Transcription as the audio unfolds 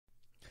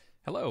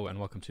Hello, and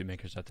welcome to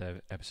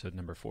Makers.dev episode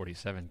number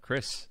 47.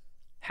 Chris,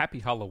 happy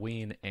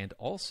Halloween, and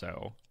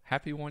also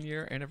happy 1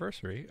 year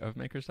anniversary of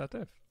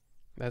Makers.dev.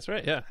 That's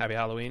right. Yeah. Happy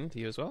Halloween to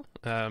you as well.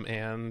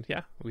 And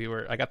yeah,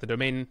 I got the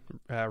domain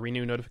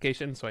renew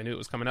notification, so I knew it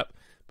was coming up.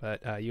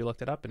 But you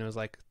looked it up, and it was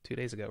like 2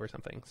 days ago or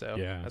something. So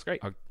Yeah, that's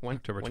great.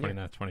 October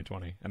 29th,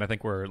 2020. And I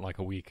think we're like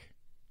a week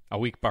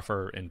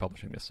buffer in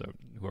publishing this, so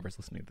whoever's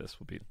listening to this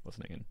will be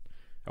listening in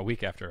a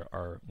week after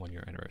our 1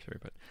 year anniversary.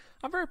 But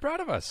I'm very proud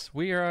of us.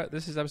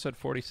 This is episode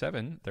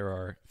 47. There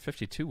are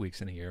 52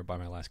 weeks in a year by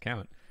my last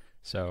count.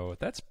 So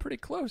that's pretty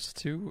close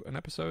to an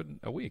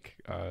episode a week.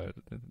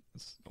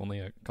 It's only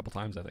a couple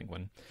times, I think,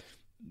 when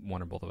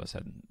one or both of us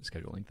had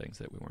scheduling things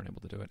that we weren't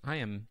able to do it. I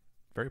am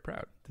very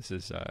proud. This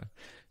is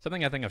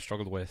something I think I've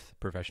struggled with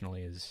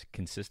professionally is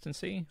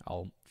consistency.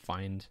 I'll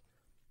find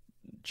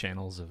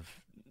channels of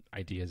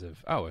ideas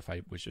of, if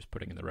I was just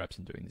putting in the reps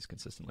and doing these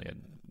consistently,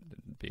 I'd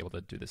be able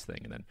to do this thing.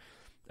 And then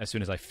as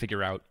soon as I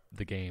figure out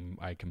the game,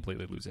 I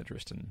completely lose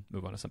interest and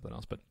move on to something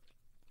else. But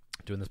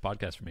doing this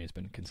podcast for me has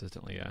been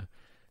consistently a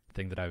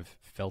thing that I've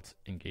felt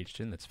engaged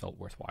in, that's felt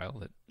worthwhile,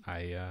 that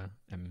I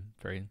am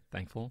very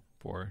thankful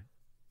for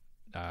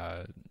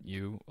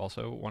you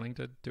also wanting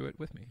to do it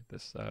with me.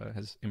 This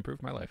has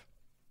improved my life.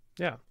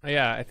 Yeah.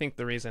 I think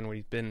the reason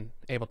we've been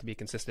able to be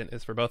consistent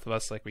is for both of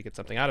us. Like, we get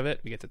something out of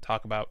it. We get to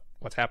talk about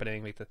what's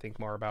happening. We get to think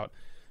more about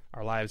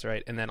our lives,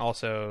 right? And then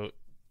also,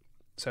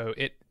 so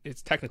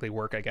it's technically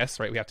work, I guess,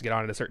 right? We have to get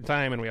on at a certain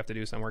time, and we have to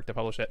do some work to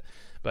publish it.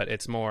 But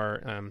it's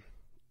more,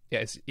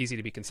 it's easy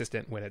to be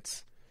consistent when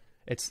it's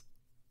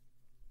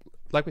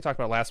like we talked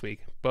about last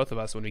week. Both of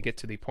us, when we get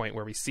to the point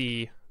where we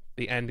see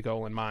the end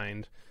goal in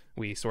mind,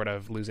 we sort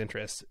of lose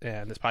interest.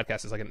 And this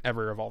podcast is like an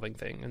ever evolving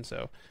thing. And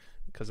so,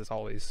 because it's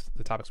always,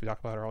 the topics we talk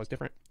about are always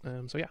different.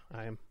 So yeah,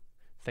 I am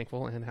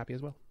thankful and happy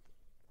as well.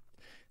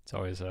 It's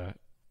always a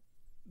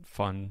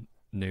fun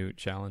new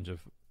challenge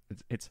of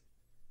it's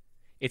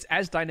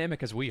as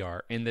dynamic as we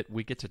are, in that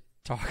we get to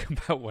talk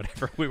about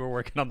whatever we were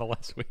working on the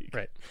last week.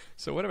 Right.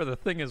 So whatever the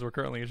thing is we're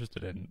currently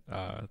interested in,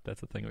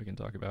 that's the thing we can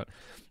talk about.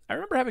 I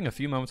remember having a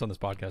few moments on this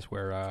podcast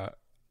where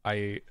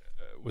I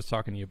was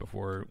talking to you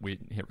before we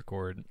hit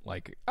record,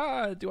 like,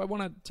 do I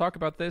want to talk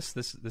about this?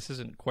 This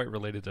isn't quite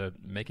related to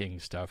making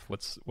stuff.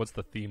 What's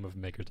the theme of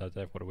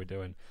Makers.dev? What are we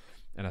doing?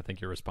 And I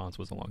think your response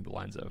was along the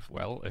lines of,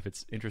 well, if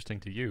it's interesting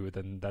to you,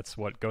 then that's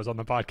what goes on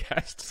the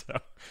podcast. So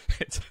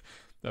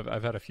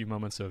I've had a few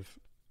moments of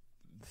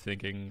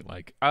thinking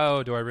like,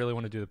 do I really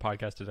want to do the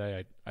podcast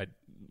today? I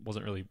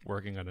wasn't really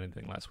working on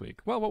anything last week.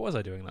 Well, what was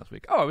I doing last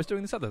week? I was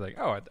doing this other thing.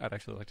 I'd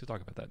actually like to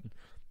talk about that and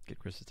get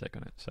Chris's take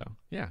on it. So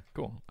yeah,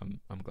 cool.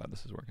 I'm glad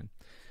this is working.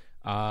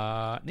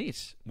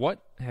 Neat.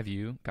 What have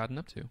you gotten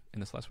up to in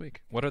this last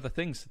week? What are the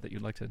things that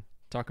you'd like to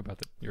talk about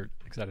that you're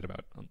excited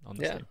about on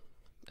this thing?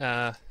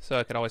 So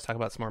I could always talk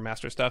about some more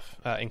master stuff,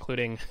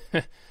 including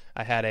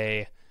I had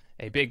a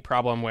big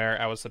problem where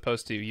I was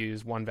supposed to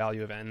use one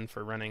value of n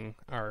for running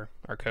our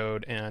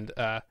code, and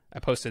I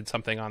posted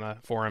something on the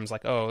forums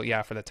like,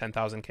 for the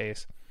 10,000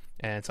 case,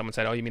 and someone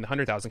said, you mean the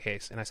 100,000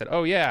 case? And I said,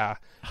 I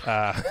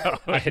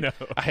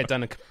had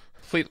done a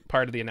complete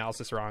part of the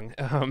analysis wrong,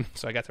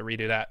 so I got to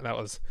redo that. That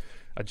was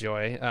a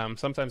joy.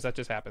 Sometimes that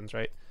just happens,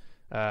 right?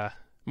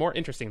 More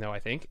interesting, though, I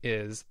think,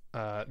 is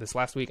this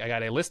last week I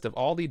got a list of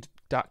all the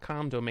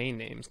 .com domain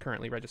names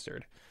currently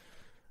registered.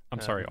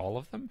 I'm sorry, all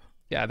of them?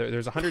 Yeah,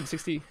 there's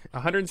 160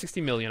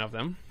 million of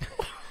them.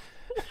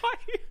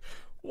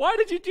 Why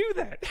did you do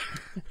that?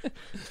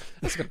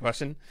 That's a good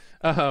question.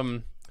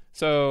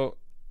 So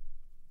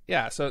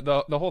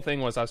the whole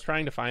thing was I was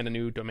trying to find a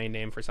new domain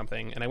name for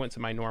something, and I went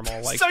to my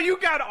normal So you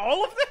got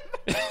all of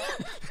them?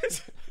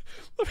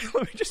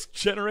 Let me just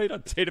generate a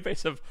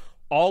database of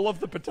all of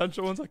the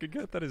potential ones I could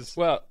get. That is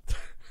so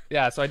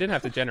I didn't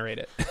have to generate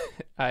it.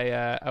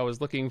 I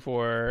was looking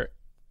for,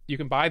 you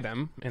can buy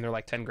them, and they're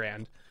like 10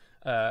 grand.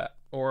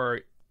 Or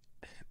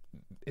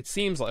it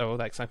seems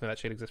like something that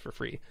should exist for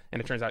free,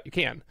 and it turns out you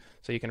can.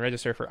 So you can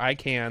register for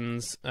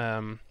ICANN's.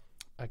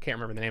 I can't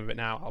remember the name of it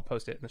now. I'll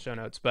post it in the show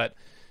notes. But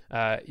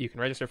you can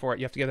register for it.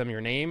 You have to give them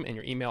your name and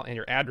your email and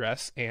your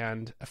address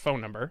and a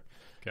phone number.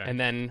 Okay. And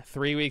then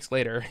 3 weeks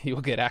later, you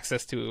will get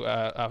access to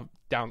a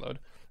download.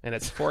 And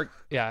it's 4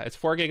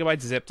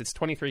 gigabytes zipped. It's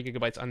 23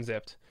 gigabytes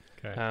unzipped.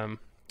 Okay.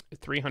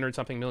 300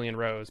 something million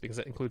rows, because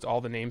it includes all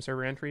the name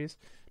server entries,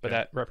 but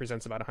that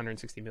represents about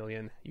 160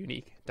 million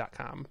unique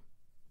 .com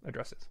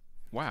addresses.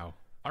 Wow.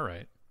 All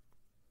right.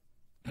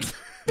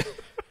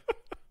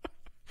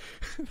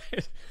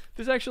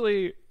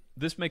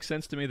 This makes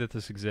sense to me that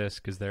this exists,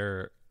 because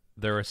there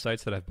are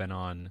sites that I've been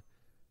on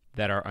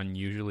that are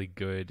unusually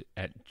good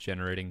at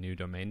generating new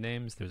domain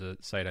names. There's a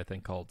site I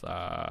think called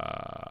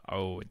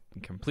it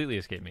completely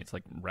escaped me. It's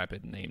like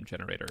Rapid Name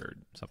Generator or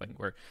something,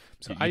 where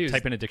you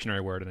type in a dictionary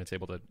word and it's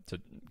able to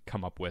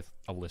come up with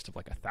a list of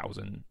like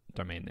 1,000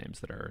 domain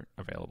names that are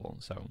available.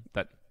 So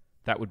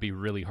that would be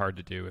really hard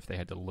to do if they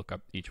had to look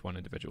up each one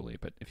individually.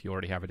 But if you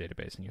already have a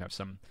database and you have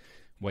some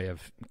way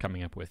of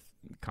coming up with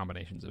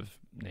combinations of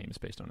names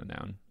based on a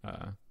noun,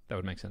 that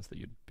would make sense that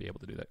you'd be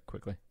able to do that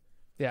quickly.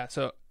 Yeah,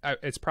 so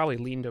it's probably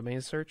Lean Domain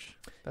Search.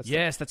 That's it.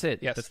 Yes.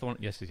 That's the one.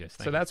 Yes. Thank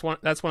So you. that's one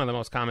of the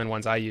most common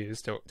ones I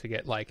use to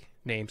get like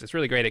names. It's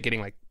really great at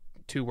getting like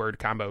 2-word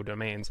combo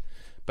domains.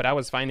 But I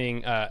was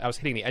finding I was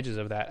hitting the edges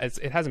of that.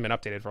 It hasn't been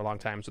updated for a long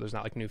time, so there's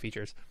not like new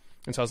features.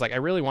 And so I was like, I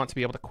really want to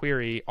be able to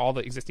query all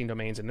the existing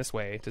domains in this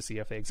way to see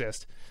if they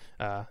exist.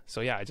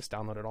 So yeah, I just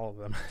downloaded all of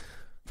them.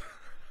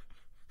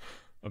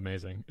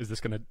 Amazing. Is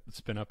this going to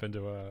spin up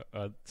into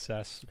a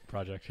SaaS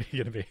project?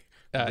 You're going to be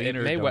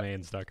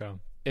leanerdomains.com.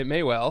 It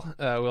may well.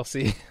 We'll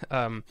see.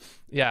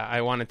 Yeah,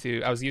 I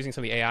was using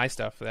some of the AI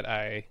stuff that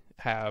I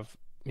have,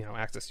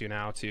 access to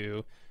now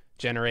to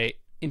generate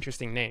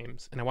interesting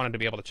names, and I wanted to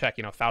be able to check,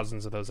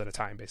 thousands of those at a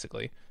time,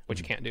 basically, which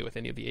you can't do with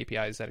any of the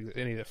APIs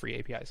any of the free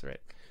APIs, right?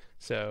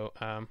 So,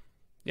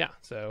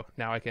 so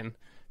now I can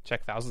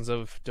check thousands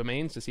of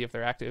domains to see if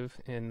they're active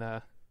in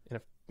a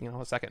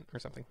second or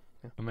something.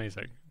 Yeah.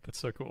 Amazing. That's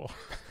so cool.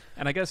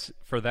 And I guess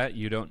for that,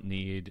 you don't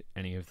need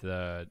any of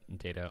the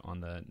data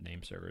on the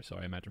name server. So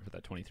I imagine for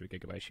that 23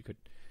 gigabytes, you could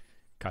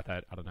cut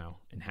that, I don't know,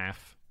 in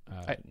half.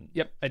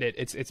 Yep, I did.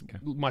 It's okay.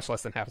 Much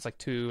less than half. It's like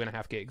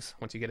 2.5 gigs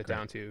once you get it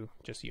down to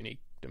just unique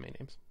domain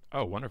names.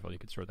 Oh, wonderful. You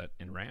could store that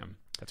in RAM.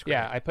 That's great.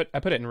 Yeah, I put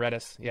it in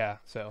Redis. Yeah,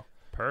 so.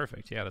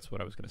 Perfect. Yeah, that's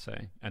what I was going to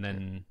say. And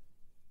then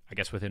I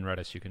guess within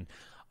Redis, you can...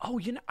 Oh,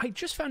 I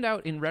just found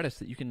out in Redis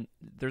that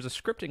there's a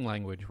scripting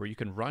language where you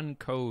can run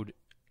code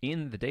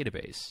in the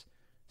database.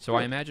 So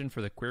I imagine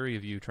for the query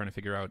of you trying to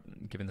figure out,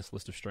 given this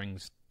list of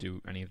strings,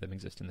 do any of them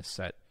exist in this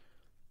set,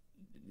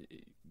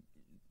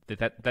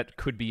 that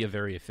could be a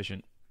very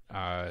efficient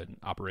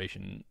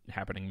operation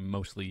happening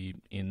mostly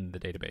in the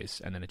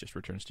database, and then it just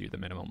returns to you the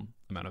minimum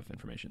amount of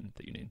information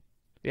that you need.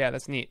 Yeah,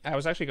 that's neat. I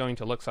was actually going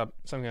to look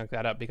something like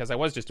that up because I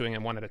was just doing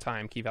them one at a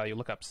time, key value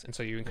lookups, and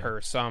so you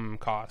incur some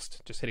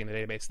cost just hitting the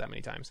database that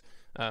many times.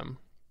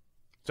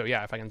 So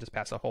yeah, if I can just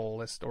pass a whole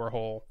list or a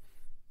whole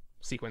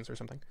sequence or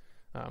something.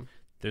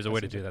 There's a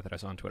way to do that I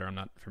saw on Twitter. I'm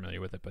not familiar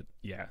with it, but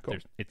yeah, cool.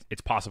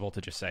 It's possible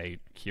to just say,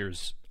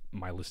 here's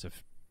my list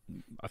of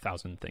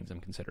 1,000 things I'm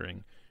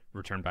considering,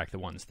 return back the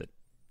ones that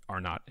are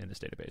not in this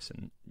database,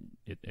 and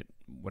it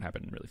would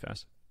happen really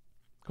fast.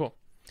 Cool.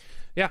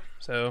 Yeah,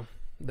 so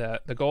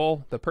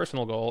the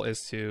personal goal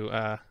is to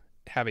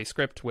have a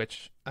script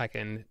which I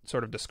can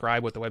sort of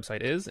describe what the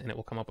website is, and it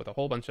will come up with it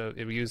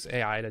will use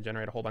AI to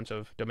generate a whole bunch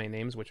of domain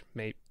names which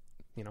may,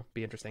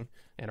 be interesting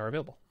and are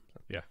available.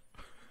 So. Yeah.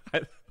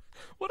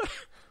 What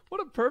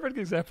a perfect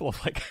example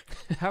of like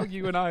how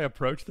you and I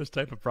approach this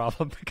type of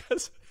problem,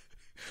 because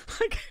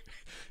like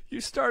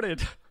you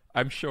started,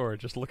 I'm sure,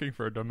 just looking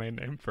for a domain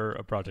name for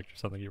a project or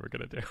something you were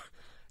going to do.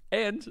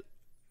 And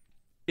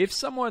if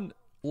someone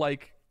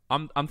like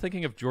I'm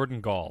thinking of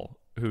Jordan Gall,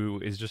 who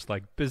is just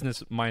like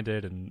business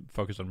minded and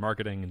focused on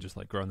marketing and just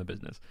like growing the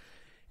business.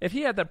 If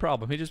he had that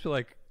problem, he'd just be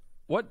like,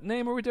 what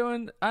name are we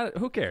doing?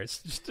 Who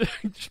cares?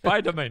 Just buy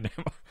a domain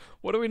name.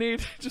 What do we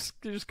need? Just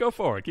go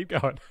forward. Keep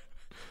going.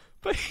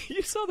 But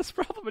you saw this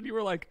problem and you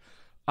were like,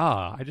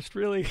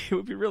 it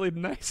would be really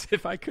nice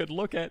if I could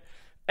look at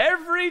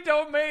every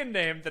domain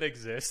name that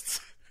exists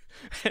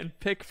and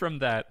pick from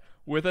that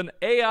with an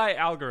AI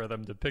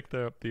algorithm to pick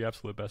the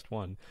absolute best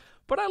one.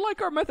 But I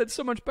like our method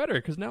so much better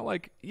because now,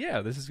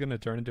 this is going to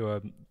turn into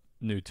a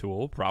new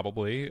tool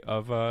probably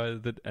of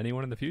that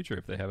anyone in the future,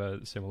 if they have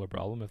a similar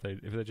problem, if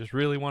they just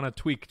really want to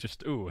tweak,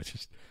 just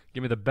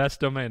give me the best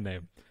domain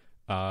name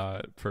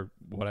for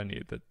what I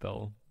need, that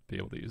they'll be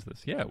able to use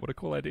this. Yeah, what a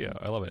cool idea.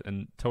 I love it.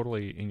 And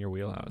totally in your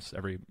wheelhouse.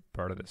 Every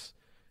part of this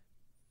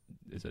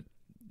is an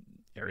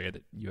area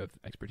that you have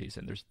expertise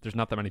in. There's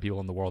not that many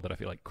people in the world that I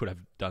feel like could have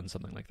done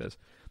something like this.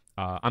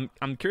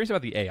 I'm curious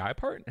about the AI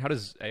part. How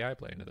does AI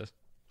play into this?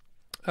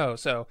 Oh,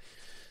 so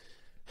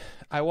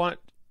I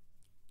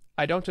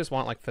don't just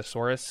want like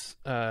thesaurus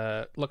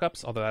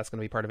lookups, although that's going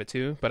to be part of it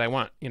too, but I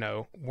want,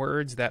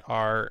 words that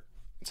are,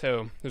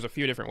 so there's a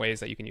few different ways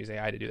that you can use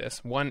AI to do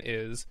this. One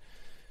is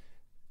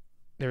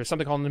there's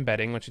something called an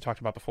embedding, which we talked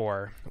about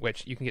before,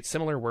 which you can get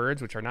similar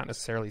words, which are not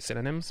necessarily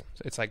synonyms.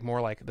 So it's like more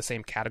like the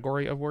same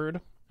category of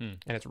word. And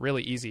it's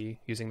really easy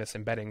using this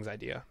embeddings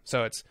idea.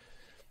 So it's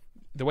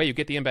the way you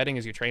get the embedding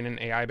is you train an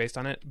AI based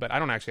on it, but I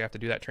don't actually have to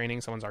do that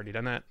training. Someone's already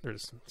done that.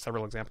 There's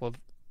several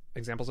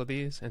examples of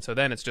these. And so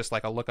then it's just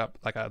like a lookup,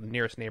 like a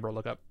nearest neighbor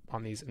lookup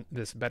on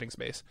this embedding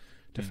space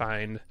to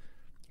find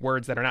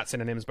words that are not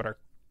synonyms, but are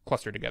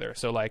clustered together.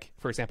 So like,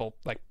 for example,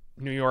 like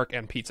New York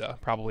and pizza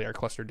probably are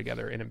clustered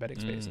together in embedding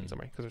space in some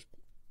way. Because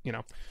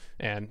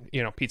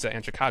there's, pizza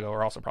and Chicago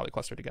are also probably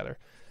clustered together.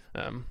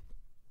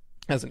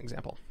 As an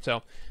example.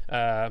 So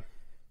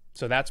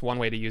that's one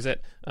way to use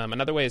it.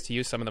 Another way is to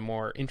use some of the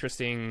more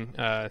interesting,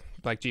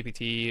 like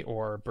GPT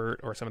or BERT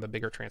or some of the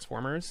bigger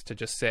transformers to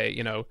just say,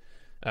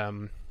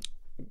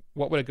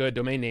 what would a good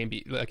domain name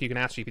be? Like you can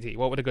ask GPT,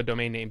 what would a good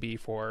domain name be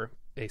for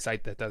a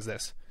site that does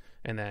this?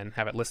 And then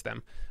have it list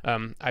them.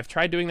 I've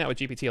tried doing that with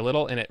GPT a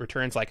little, and it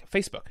returns like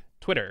Facebook,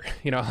 Twitter,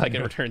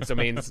 it returns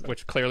domains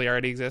which clearly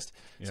already exist.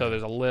 Yeah. So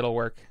there's a little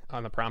work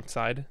on the prompt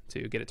side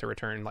to get it to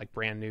return like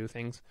brand new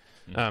things.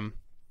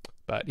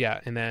 But yeah,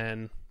 and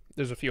then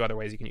There's a few other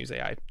ways you can use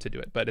AI to do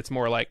it, but it's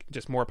more like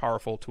just more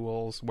powerful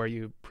tools where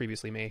you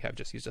previously may have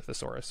just used a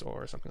thesaurus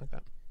or something like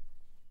that.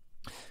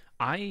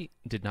 I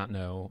did not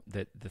know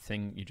that the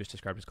thing you just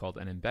described is called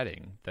an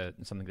embedding,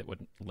 something that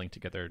would link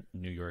together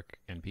New York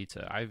and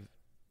pizza. I've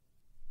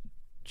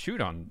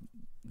chewed on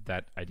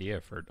that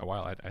idea for a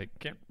while. I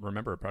can't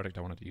remember a project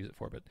I wanted to use it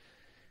for, but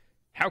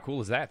how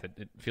cool is that? That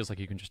it feels like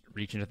you can just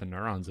reach into the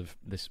neurons of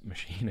this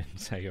machine and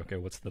say, okay,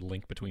 what's the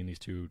link between these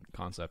two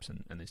concepts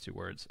and these two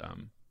words?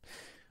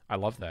 I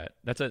love that.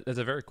 That's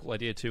a very cool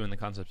idea too in the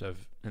concept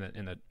of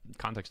in the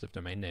context of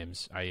domain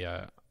names.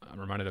 I'm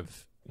reminded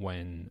of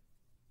when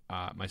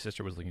my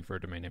sister was looking for a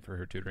domain name for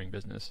her tutoring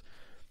business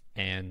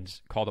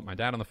and called up my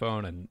dad on the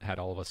phone and had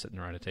all of us sitting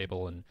around a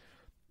table and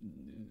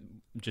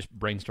just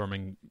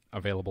brainstorming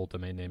available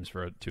domain names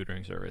for a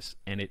tutoring service.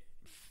 And it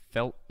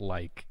felt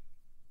like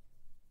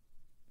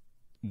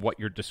what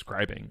you're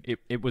describing.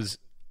 It was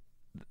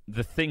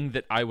the thing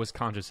that I was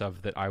conscious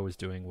of that I was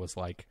doing was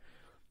like,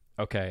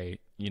 okay,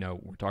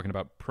 we're talking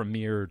about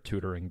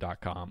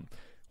premiertutoring.com.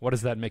 What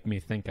does that make me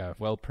think of?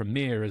 Well,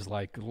 premier is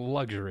like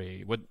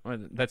luxury.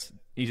 That's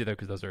easy though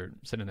because those are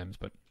synonyms.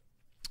 But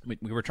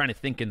we were trying to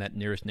think in that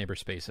nearest neighbor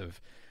space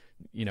of,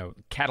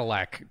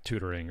 Cadillac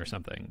tutoring or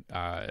something,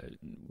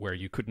 where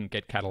you couldn't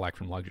get Cadillac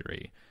from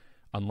luxury,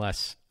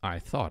 unless I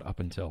thought up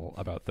until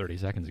about 30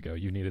 seconds ago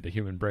you needed a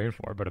human brain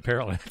for. But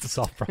apparently it's a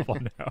solved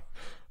problem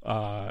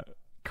now.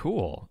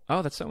 Cool.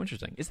 Oh, that's so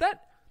interesting. Is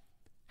that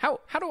how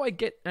do I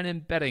get an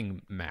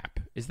embedding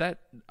map? Is that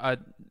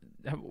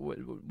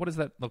what does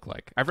that look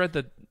like? I've read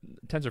the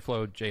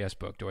TensorFlow JS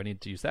book. Do I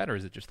need to use that, or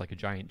is it just like a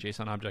giant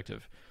JSON object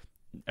of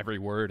every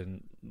word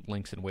and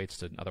links and weights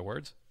to other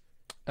words?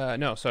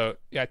 No. So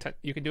yeah,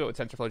 you can do it with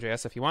TensorFlow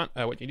JS if you want.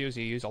 What you do is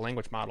you use a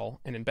language model,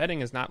 and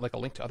embedding is not like a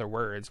link to other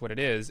words. What it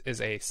is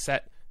a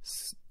set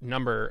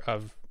number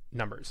of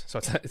numbers. So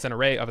it's an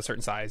array of a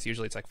certain size.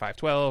 Usually it's like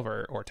 512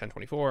 or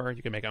 1024.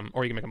 You can make them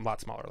a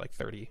lot smaller, like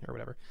 30 or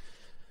whatever.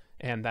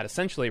 And that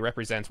essentially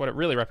represents, what it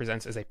really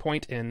represents is a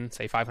point in,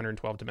 say,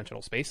 512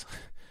 dimensional space,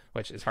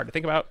 which is hard to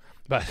think about.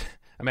 But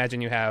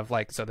imagine you have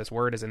so this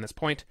word is in this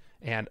point,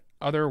 and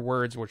other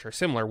words which are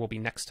similar will be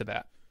next to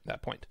that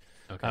point.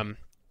 Okay.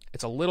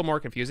 It's a little more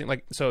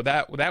confusing. So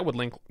that would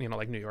link,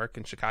 like New York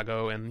and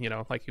Chicago, and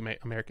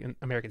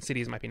American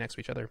cities might be next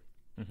to each other.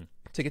 Mm-hmm.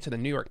 To get to the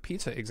New York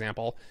pizza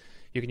example,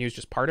 you can use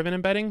just part of an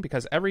embedding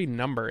because every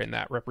number in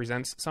that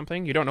represents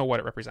something. You don't know what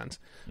it represents,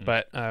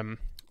 but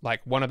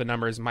one of the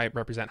numbers might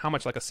represent how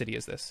much like a city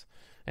is this,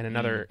 and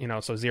another,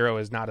 so 0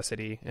 is not a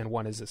city and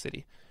 1 is a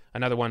city.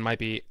 Another one might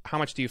be how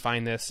much do you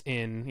find this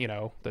in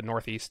the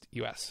Northeast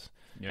U.S.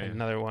 Yeah, and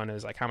another one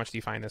is like how much do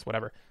you find this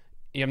whatever.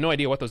 You have no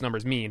idea what those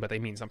numbers mean, but they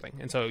mean something.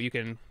 And so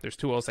there's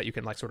tools that you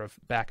can sort of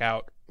back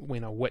out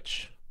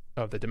which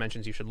of the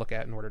dimensions you should look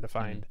at in order to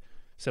find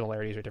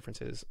similarities or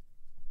differences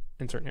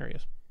in certain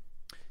areas.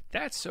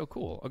 That's so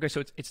cool. Okay,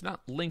 so it's not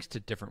linked to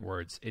different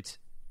words. It's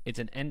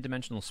an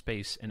n-dimensional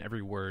space, and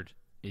every word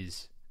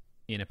is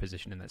in a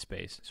position in that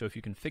space. So if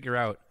you can figure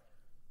out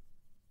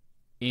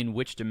in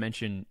which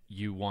dimension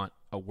you want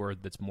a word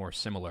that's more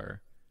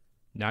similar,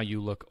 now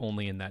you look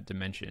only in that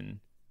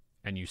dimension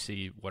and you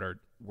see what are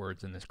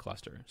words in this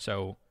cluster.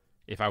 So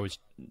if I was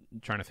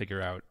trying to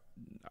figure out,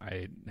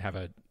 I have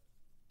a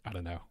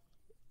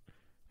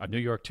New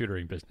York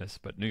tutoring business,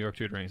 but New York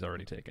tutoring is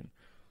already taken,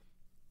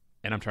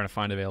 and I'm trying to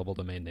find available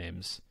domain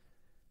names,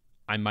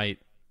 I might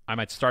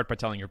start by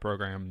telling your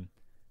program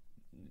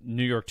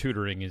New York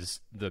tutoring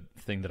is the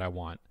thing that I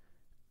want,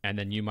 and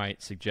then you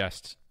might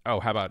suggest, oh,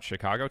 how about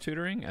Chicago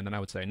tutoring? And then I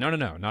would say, no,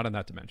 not in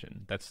that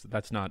dimension.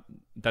 That's not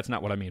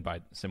what I mean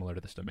by similar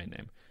to this domain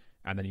name.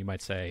 And then you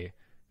might say,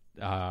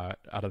 Ninja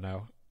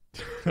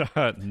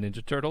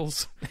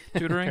Turtles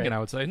tutoring, right. And I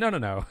would say,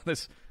 no,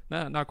 this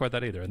not quite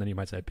that either. And then you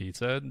might say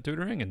pizza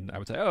tutoring, and I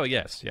would say, oh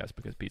yes,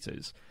 because pizza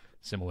is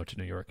similar to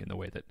New York in the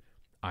way that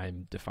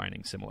I'm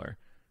defining similar.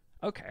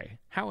 Okay,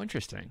 how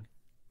interesting.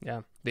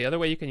 Yeah. The other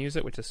way you can use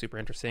it, which is super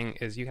interesting,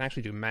 is you can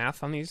actually do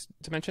math on these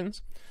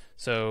dimensions.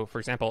 So, for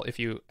example, if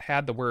you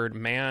had the word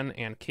man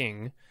and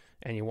king,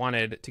 and you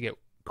wanted to get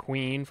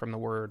queen from the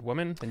word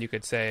woman, then you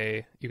could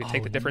take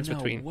the difference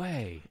between.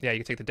 Way. Yeah, you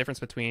could take the difference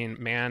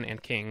between man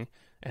and king,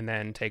 and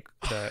then take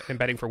the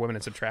embedding for women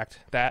and subtract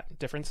that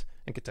difference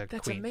and get to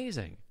That's queen.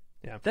 amazing.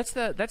 Yeah. That's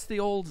the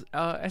old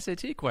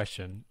SAT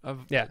question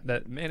of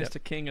man is to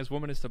king as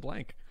woman is to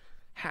blank.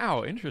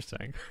 How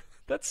interesting.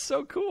 That's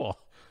so cool.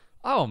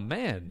 Oh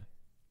man,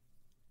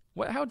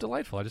 how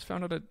delightful! I just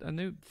found out a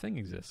new thing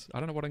exists. I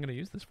don't know what I'm going to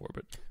use this for,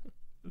 but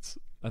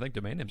I think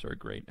domain names are a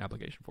great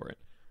application for it.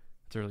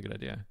 It's a really good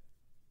idea.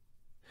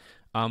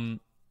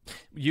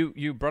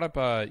 You brought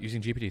up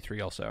using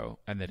GPT-3 also,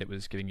 and that it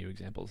was giving you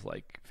examples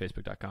like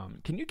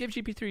Facebook.com. Can you give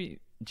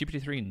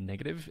GPT-3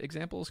 negative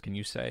examples? Can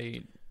you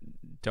say,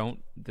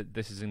 that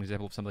this is an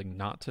example of something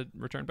not to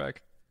return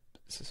back?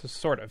 So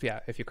sort of,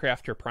 yeah. If you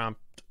craft your prompt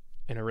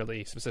in a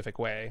really specific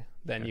way,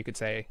 then you could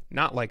say,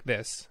 not like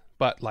this,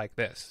 but like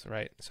this,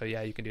 right? So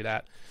yeah, you can do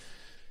that.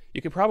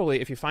 You could probably,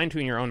 if you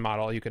fine-tune your own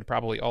model, you could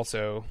probably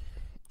also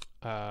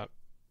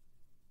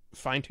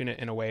fine tune it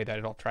in a way that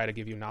it'll try to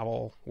give you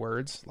novel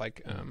words,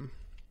 like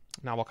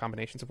novel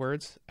combinations of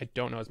words. I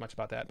don't know as much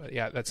about that, but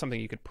yeah, that's something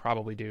you could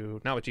probably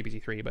do, not with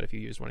GPT-3, but if you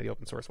use one of the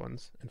open source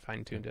ones and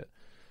fine tuned it.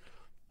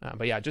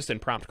 But yeah, just in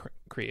prompt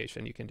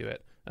creation, you can do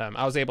it.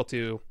 I was able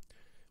to,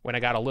 when I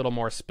got a little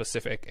more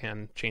specific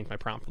and changed my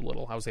prompt a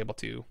little, I was able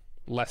to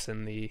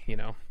lessen the,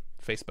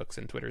 Facebooks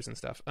and Twitters and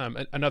stuff.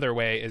 Another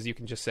way is you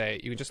can just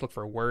look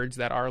for words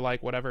that are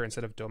like whatever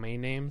instead of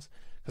domain names,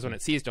 because when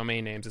it sees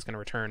domain names, it's going to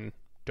return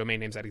domain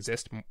names that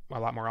exist a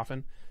lot more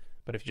often.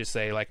 But if you just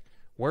say like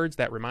words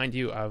that remind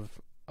you of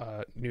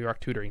New York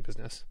tutoring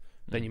business,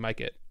 then you might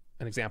get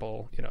an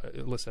example,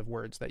 a list of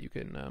words that you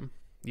can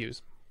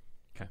use.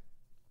 Okay.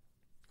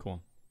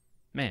 Cool.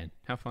 Man,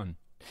 how fun.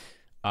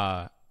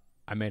 I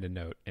made a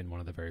note in one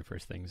of the very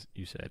first things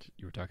you said.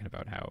 You were talking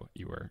about how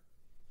you were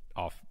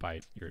off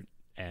by your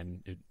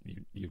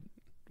you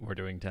were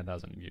doing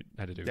 10,000. You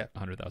had to do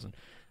 100,000.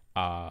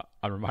 I'm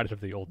reminded of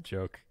the old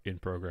joke in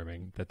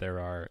programming that there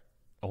are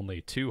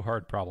only 2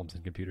 hard problems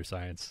in computer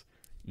science: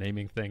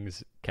 naming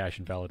things, cache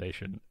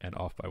invalidation, and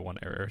off by 1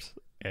 errors.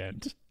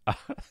 And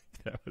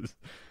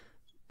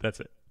that's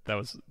it.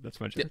 That's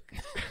my joke.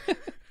 Yeah.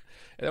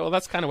 Well,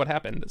 that's kind of what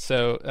happened.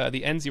 So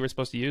the ends you were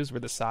supposed to use were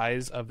the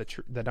size of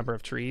the number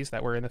of trees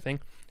that were in the thing,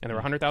 and there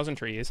were 100,000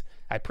 trees.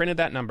 I printed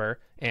that number,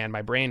 and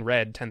my brain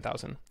read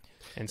 10,000,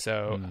 and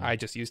so I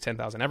just used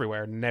 10,000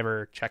 everywhere,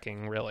 never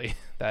checking really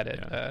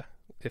that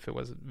if it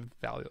was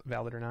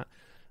valid or not.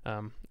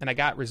 And I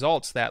got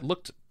results that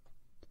looked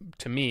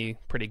to me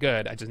pretty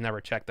good. I just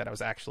never checked that I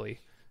was actually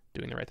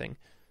doing the right thing.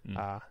 So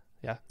I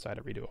had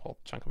to redo a whole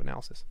chunk of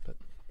analysis, but.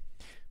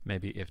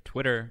 Maybe if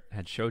Twitter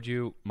had showed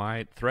you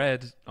my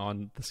thread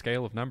on the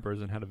scale of numbers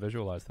and how to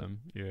visualize them,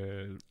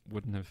 you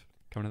wouldn't have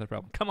come to that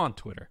problem. Come on,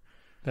 Twitter.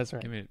 That's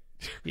right. Give me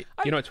you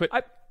know what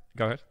Twitter...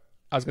 Go ahead.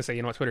 I was going to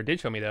say, what Twitter did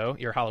show me, though?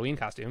 Your Halloween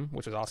costume,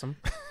 which was awesome.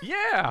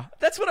 Yeah,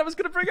 that's what I was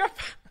going to bring up.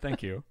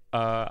 Thank you.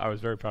 I was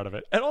very proud of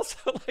it. And also,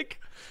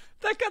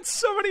 that got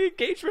so many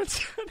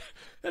engagements.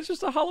 It's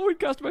just a Halloween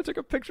costume I took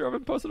a picture of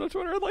and posted on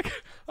Twitter. And,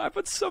 I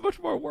put so much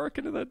more work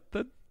into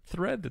that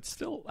thread that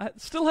still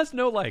has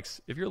no likes.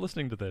 If you're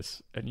listening to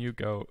this and you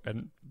go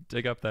and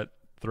dig up that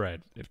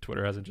thread, if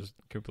Twitter hasn't just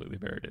completely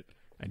buried it,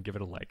 and give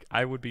it a like,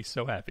 I would be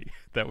so happy.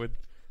 That would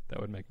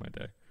make my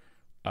day.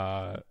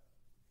 I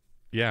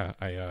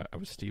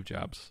was Steve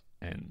Jobs,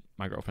 and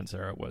my girlfriend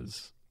Sarah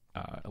was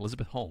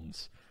Elizabeth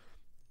Holmes,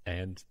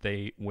 and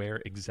they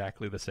wear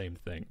exactly the same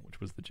thing, which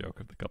was the joke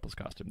of the couple's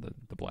costume,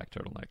 the black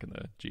turtleneck and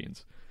the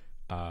jeans.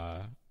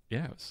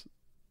 It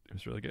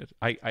was really good.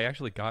 I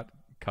actually got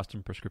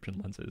custom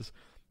prescription lenses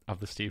of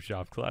the Steve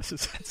Jobs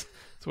glasses. That's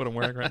what I'm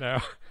wearing right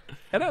now,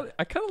 and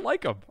I kind of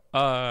like them.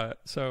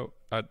 So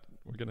we're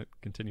gonna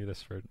continue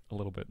this for a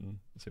little bit and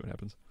see what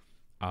happens.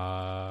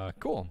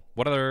 Cool.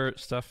 What other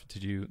stuff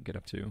did you get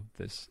up to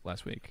this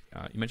last week?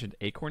 You mentioned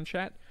Acorn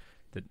Chat.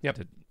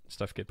 Did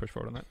stuff get pushed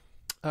forward on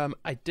that?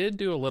 I did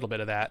do a little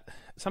bit of that.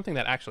 Something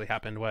that actually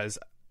happened was,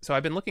 so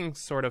I've been looking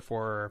sort of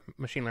for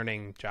machine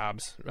learning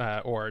jobs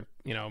or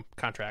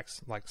contracts,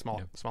 like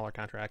smaller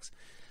contracts.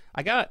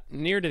 I got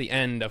near to the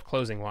end of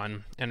closing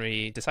one, and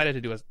we decided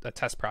to do a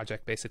test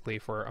project basically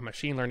for a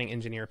machine learning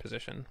engineer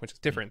position, which is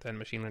different than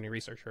machine learning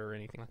researcher or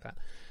anything like that.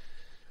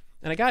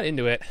 And I got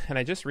into it, and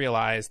I just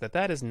realized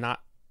that is not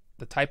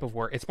the type of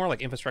work. It's more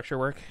like infrastructure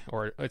work,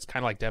 or it's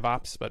kind of like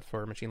DevOps, but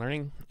for machine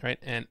learning, right?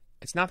 And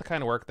it's not the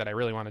kind of work that I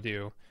really want to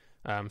do.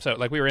 So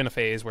we were in a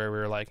phase where we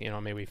were like,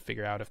 maybe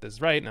figure out if this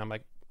is right. And I'm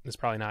like, this is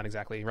probably not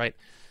exactly right.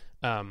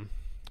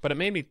 But it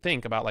made me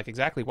think about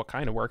exactly what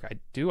kind of work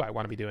I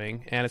want to be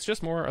doing. And it's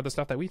just more of the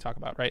stuff that we talk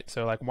about, right?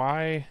 So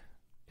why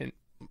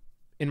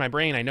in my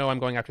brain, I know I'm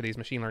going after these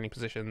machine learning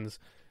positions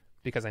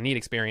because I need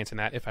experience in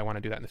that if I want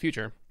to do that in the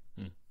future.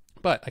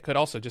 But I could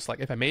also just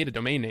if I made a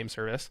domain name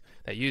service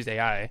that used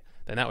AI,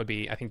 then that would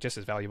be, I think, just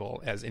as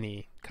valuable as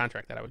any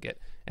contract that I would get.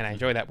 And I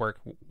enjoy that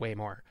work way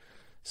more.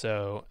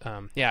 So,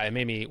 it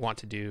made me want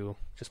to do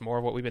just more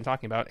of what we've been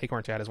talking about.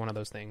 Acorn Chat is one of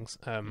those things.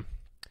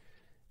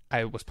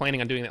 I was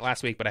planning on doing it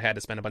last week, but I had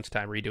to spend a bunch of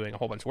time redoing a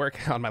whole bunch of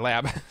work on my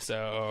lab.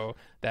 So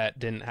that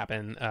didn't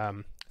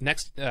happen.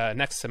 Next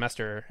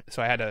semester,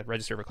 so I had to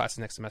register for classes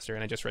next semester,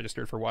 and I just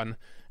registered for 1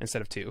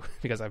 instead of 2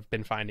 because I've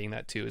been finding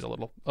that 2 is a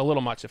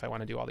little much if I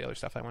want to do all the other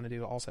stuff I want to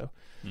do also.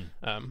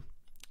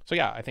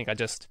 I think I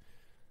just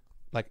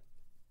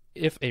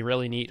if a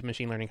really neat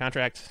machine learning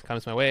contract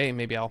comes my way,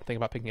 maybe I'll think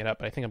about picking it up.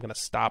 But I think I'm going to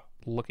stop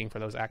looking for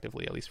those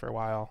actively, at least for a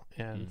while,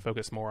 and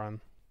focus more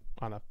on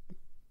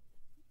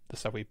the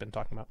stuff we've been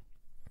talking about.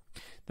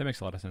 That makes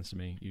a lot of sense to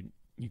me.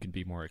 You can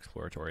be more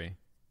exploratory,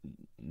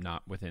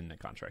 not within a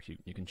contract.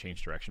 You can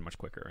change direction much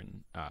quicker.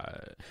 And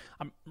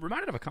I'm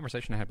reminded of a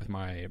conversation I had with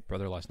my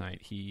brother last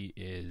night. He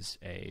is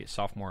a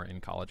sophomore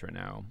in college right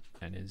now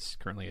and is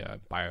currently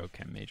a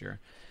biochem major,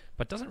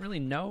 but doesn't really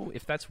know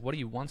if that's what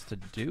he wants to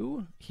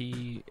do.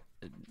 He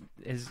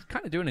is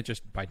kind of doing it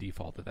just by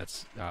default,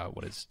 that's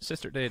what his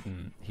sister did,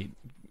 and he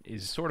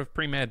is sort of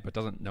pre-med but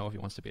doesn't know if he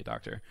wants to be a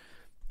doctor.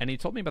 And he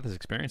told me about this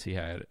experience he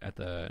had at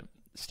the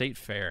state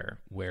fair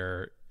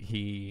where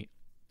he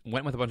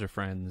went with a bunch of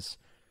friends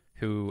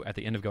who at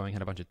the end of going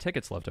had a bunch of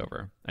tickets left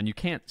over, and you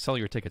can't sell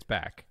your tickets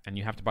back, and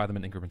you have to buy them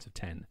in increments of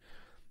 10.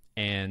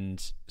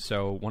 And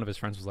so one of his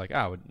friends was like,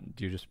 "Oh,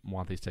 do you just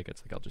want these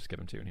tickets? Like, I'll just give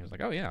them to you." And he was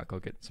like, "Oh yeah, I'll go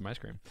get some ice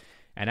cream."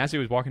 And as he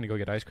was walking to go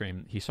get ice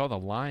cream, he saw the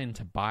line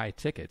to buy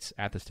tickets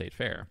at the state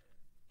fair.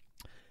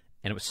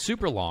 And it was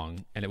super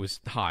long, and it was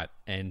hot.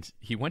 And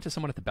he went to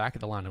someone at the back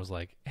of the line and was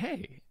like,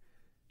 "Hey,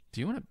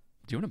 do you want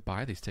to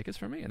buy these tickets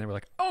for me?" And they were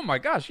like, "Oh my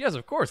gosh, yes,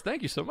 of course,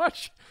 thank you so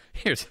much.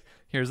 Here's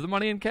the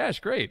money in cash,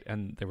 great."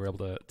 And they were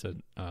able to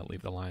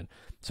leave the line.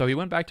 So he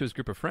went back to his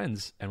group of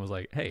friends and was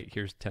like, "Hey,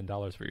 here's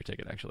 $10 for your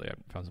ticket. Actually, I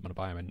found someone to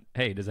buy them. And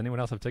hey, does anyone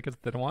else have tickets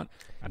that they want?"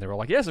 And they were all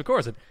like, "Yes, of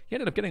course." And he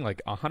ended up getting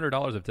like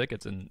 $100 of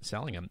tickets and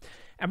selling them.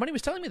 And when he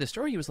was telling me the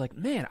story, he was like,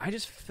 "Man, I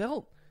just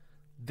felt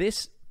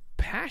this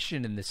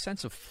passion and this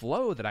sense of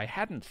flow that I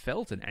hadn't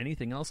felt in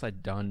anything else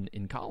I'd done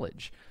in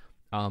college."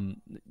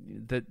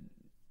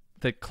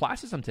 The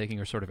classes I'm taking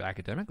are sort of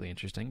academically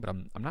interesting, but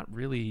I'm not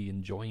really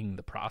enjoying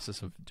the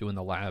process of doing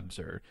the labs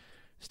or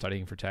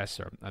studying for tests,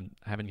 or I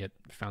haven't yet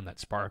found that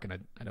spark, and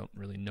I don't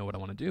really know what I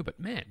want to do. But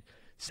man,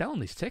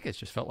 selling these tickets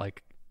just felt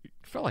like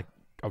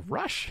a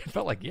rush. It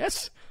felt like,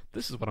 yes,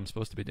 this is what I'm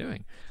supposed to be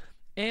doing.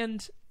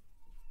 And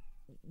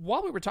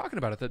while we were talking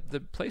about it, the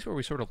place where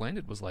we sort of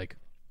landed was like,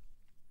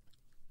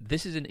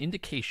 this is an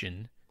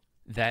indication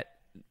that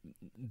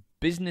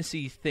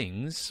businessy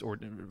things, or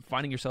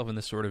finding yourself in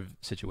this sort of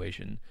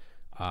situation,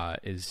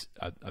 is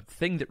a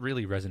thing that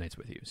really resonates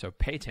with you. So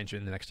pay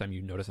attention the next time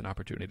you notice an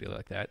opportunity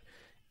like that,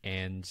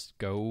 and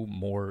go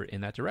more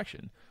in that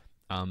direction.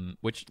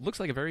 Which looks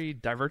like a very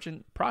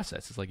divergent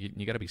process. It's like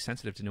you got to be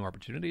sensitive to new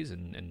opportunities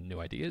and new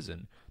ideas,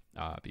 and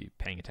be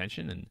paying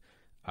attention. And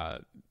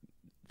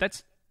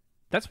that's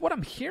what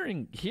I'm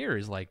hearing here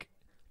is like,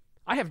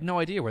 I have no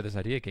idea where this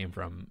idea came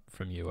from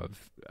you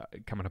of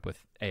coming up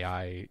with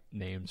AI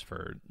names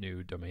for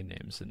new domain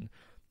names,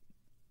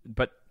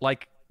 but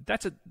like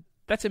that's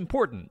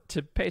important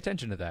to pay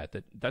attention to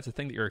that's a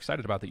thing that you're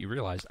excited about, that you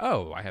realize,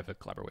 oh, I have a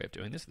clever way of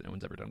doing this that no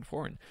one's ever done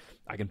before, and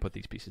I can put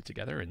these pieces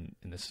together in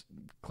this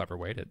clever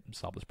way to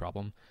solve this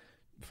problem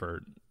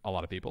for a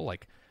lot of people.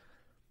 Like,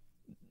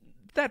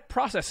 that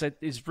process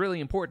is really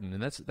important,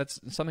 and that's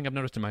something I've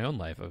noticed in my own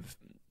life.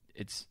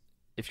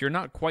 If you're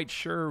not quite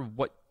sure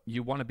what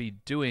you want to be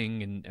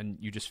doing, and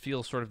you just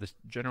feel sort of this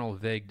general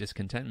vague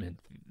discontentment,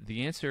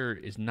 the answer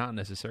is not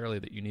necessarily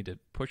that you need to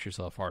push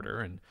yourself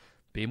harder and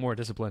be more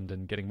disciplined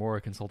and getting more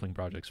consulting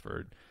projects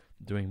for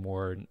doing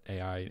more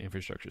AI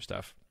infrastructure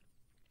stuff.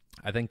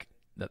 I think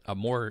that a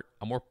more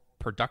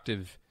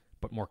productive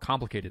but more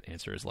complicated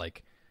answer is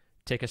like,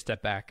 take a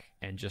step back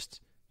and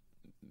just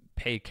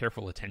pay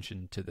careful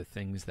attention to the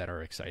things that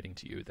are exciting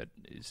to you, that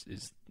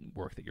is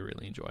work that you're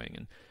really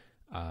enjoying,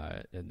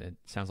 and it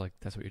sounds like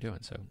that's what you're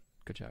doing. So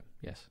good job.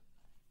 Yes.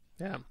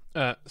 Yeah.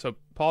 So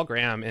Paul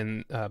Graham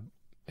in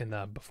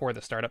the Before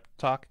the Startup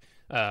talk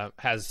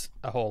has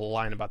a whole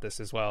line about this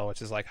as well,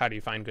 which is like, how do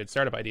you find good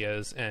startup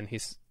ideas? And he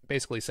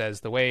basically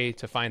says the way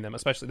to find them,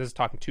 especially, this is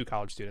talking to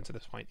college students at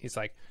this point, he's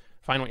like,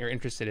 find what you're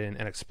interested in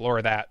and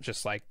explore that,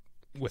 just like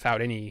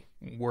without any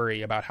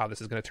worry about how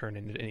this is going to turn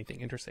into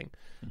anything interesting.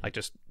 Mm-hmm. Like,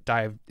 just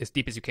dive as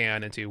deep as you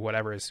can into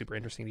whatever is super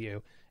interesting to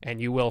you, and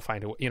you will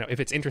find if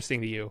it's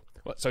interesting to you.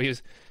 So he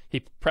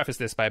prefaced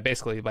this by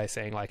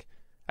saying, like,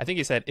 I think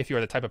he said, if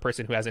you're the type of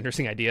person who has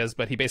interesting ideas,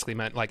 but he basically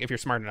meant, like, if you're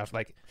smart enough,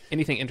 like,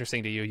 anything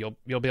interesting to you,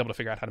 you'll be able to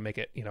figure out how to make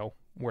it,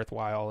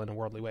 worthwhile in a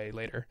worldly way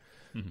later.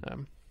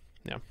 Mm-hmm.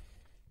 Yeah.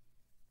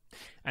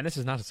 And this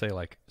is not to say,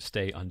 like,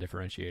 stay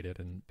undifferentiated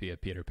and be a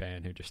Peter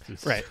Pan who just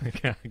is right.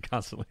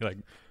 constantly, like,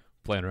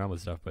 playing around with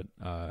stuff, but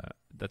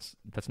that's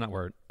not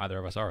where either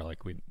of us are.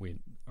 Like, we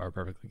are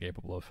perfectly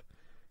capable of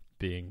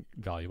being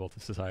valuable to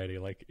society,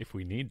 like, if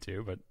we need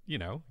to, but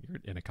you're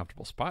in a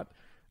comfortable spot.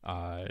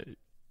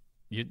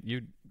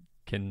 You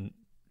can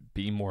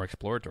be more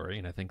exploratory,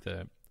 and I think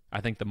the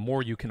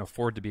more you can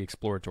afford to be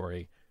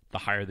exploratory, the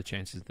higher the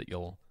chances that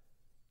you'll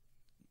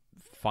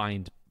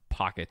find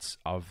pockets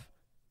of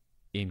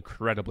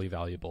incredibly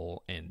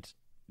valuable and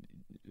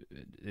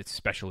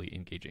especially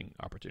engaging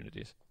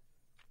opportunities.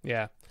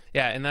 Yeah,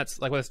 and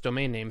that's like with this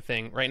domain name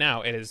thing. Right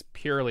now, it is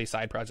purely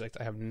side project.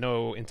 I have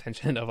no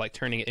intention of like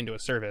turning it into a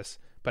service,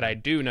 but I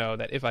do know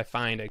that if I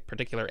find a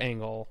particular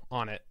angle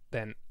on it,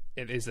 then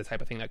it is the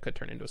type of thing that could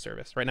turn into a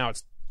service. Right now,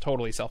 it's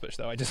totally selfish,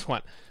 though. I just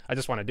want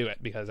to do it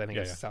because I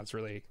think sounds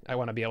really. I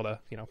want to be able to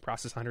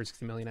process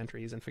 160 million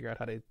entries and figure out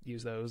how to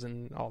use those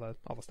and all the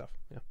stuff.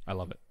 Yeah, I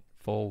love it.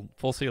 Full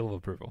seal of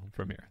approval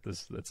from here.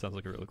 That sounds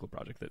like a really cool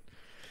project. That.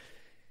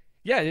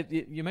 Yeah,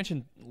 you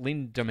mentioned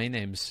lean domain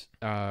names,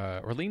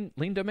 or lean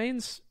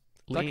domains.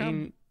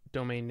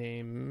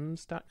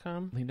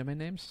 Leandomainnames.com. Lean domain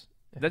names.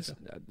 That's a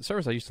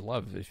service I used to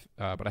love,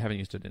 but I haven't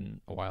used it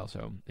in a while.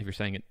 So if you're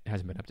saying it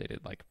hasn't been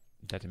updated, like,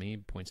 that to me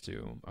points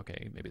to,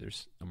 okay, maybe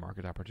there's a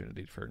market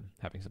opportunity for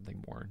having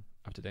something more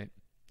up to date.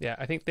 Yeah,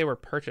 I think they were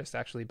purchased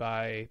actually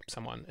by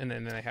someone, and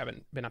then they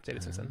haven't been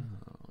updated since then.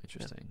 Oh,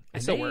 interesting. Yeah.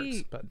 It still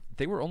works, but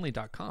they were only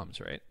 .coms,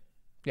 right?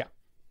 Yeah.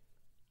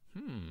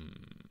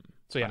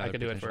 So yeah, I another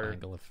could do it potential for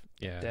angle of,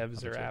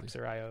 devs or opportunities. apps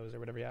or IOs or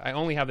whatever. Yeah, I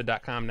only have the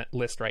 .com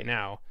list right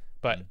now,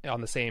 but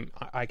on the same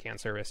ICANN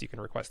service, you can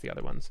request the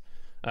other ones.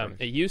 Right.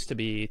 It used to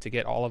be to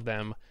get all of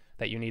them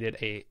that you needed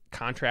a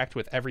contract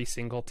with every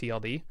single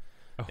TLD,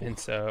 and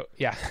so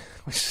yeah,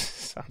 which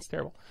sounds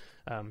terrible.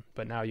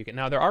 But now you can.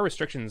 Now there are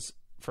restrictions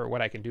for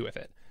what I can do with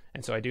it,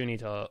 and so I do need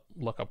to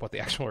look up what the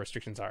actual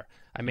restrictions are.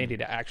 I may need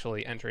to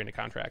actually enter into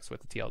contracts with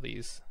the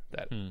TLDs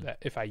that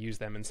if I use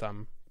them in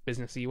some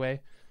businessy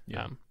way.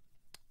 Yeah.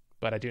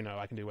 But I do know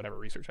I can do whatever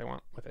research I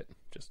want with it,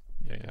 just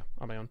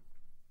on my own.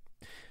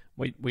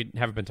 We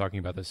haven't been talking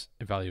about this,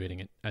 evaluating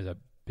it as a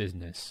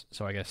business,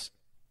 so I guess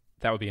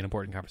that would be an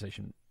important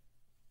conversation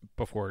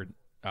before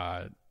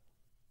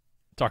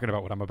talking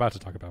about what I'm about to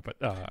talk about. But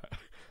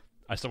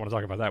I still want to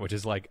talk about that, which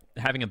is like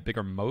having a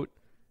bigger moat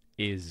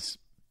is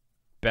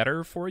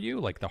better for you.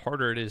 Like the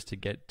harder it is to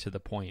get to the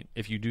point,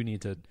 if you do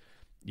need to,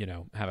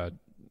 have a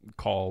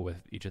call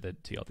with each of the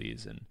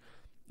TLDs and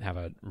have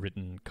a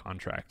written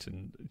contract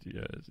and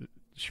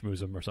schmooze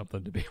them or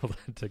something to be able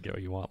to get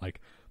what you want.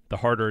 Like the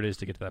harder it is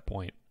to get to that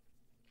point,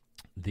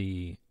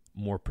 the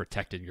more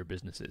protected your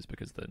business is,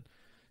 because the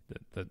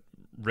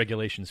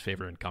regulations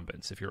favor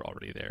incumbents. If you're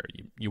already there,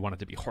 you want it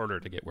to be harder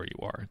to get where you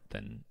are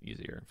than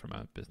easier from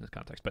a business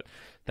context. But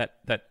that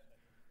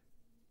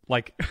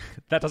like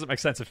that doesn't make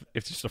sense if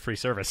it's just a free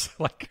service.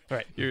 Like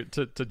right.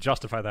 To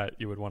justify that,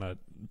 you would want to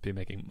be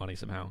making money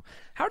somehow.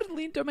 How did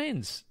Lean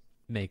Domains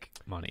make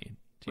money?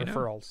 Do you know?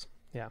 Referrals.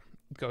 Yeah.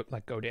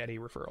 GoDaddy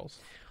referrals.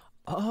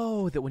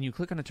 Oh, that when you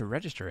click on it to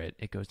register it,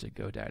 it goes to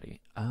GoDaddy.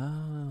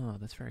 Oh,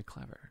 that's very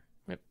clever.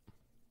 Yep.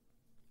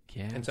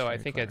 Yeah. And so I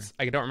think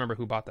I don't remember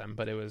who bought them,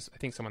 but it was, I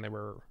think someone, they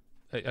were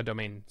a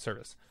domain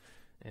service.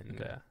 And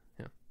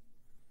yeah.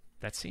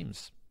 That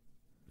seems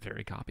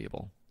very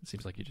copyable. It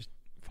seems like you just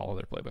follow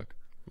their playbook.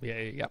 Yeah.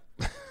 Yeah.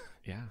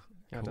 Yeah,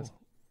 Cool. it does.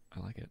 I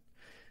like it.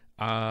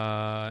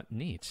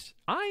 Neat.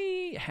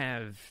 I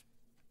have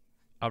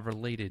a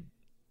related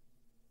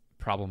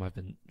problem I've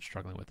been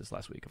struggling with this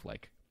last week of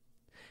like,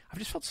 I've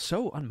just felt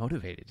so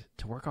unmotivated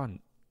to work on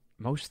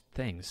most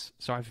things.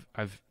 So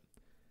I've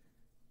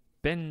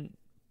been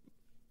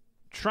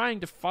trying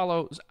to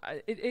follow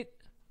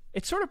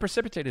it's sort of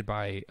precipitated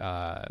by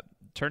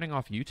turning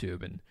off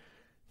YouTube and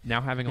now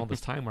having all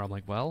this time where I'm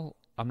like, well,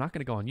 I'm not going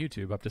to go on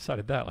YouTube. I've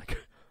decided that. Like,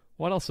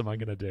 what else am I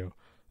going to do?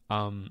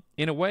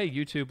 In a way,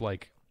 YouTube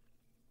like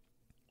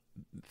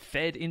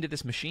fed into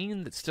this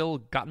machine that still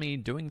got me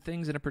doing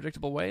things in a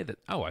predictable way that,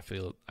 I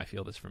feel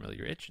this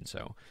familiar itch, and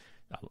so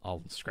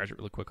I'll scratch it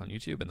really quick on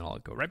YouTube and then I'll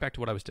go right back to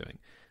what I was doing.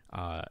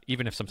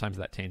 Even if sometimes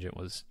that tangent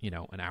was,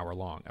 an hour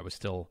long, I was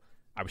still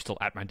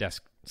at my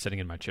desk sitting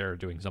in my chair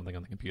doing something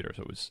on the computer,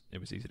 so it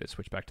was easy to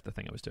switch back to the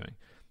thing I was doing.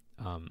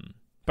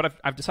 But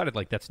I've decided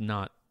like that's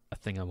not a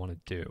thing I want to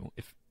do.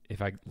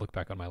 If I look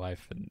back on my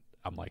life and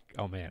I'm like,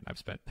 oh man, I've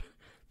spent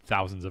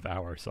thousands of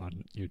hours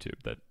on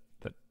YouTube, that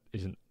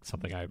isn't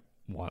something I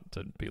want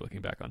to be looking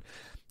back on.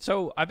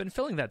 So I've been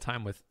filling that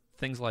time with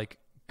things like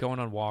going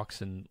on walks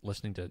and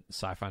listening to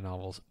sci-fi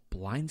novels.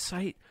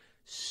 Blindsight,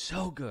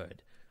 so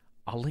good.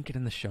 I'll link it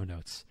in the show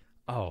notes.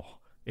 Oh,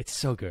 it's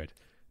so good.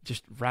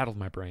 Just rattled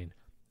my brain.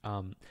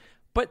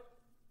 But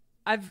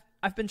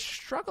I've been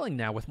struggling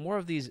now with more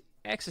of these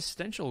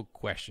existential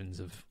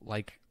questions of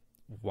like,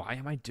 why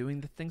am I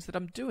doing the things that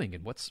I'm doing,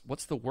 and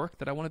what's the work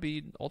that I want to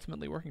be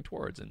ultimately working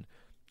towards? And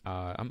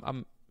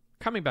I'm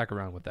coming back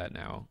around with that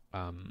now.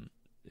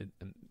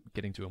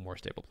 Getting to a more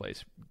stable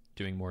place,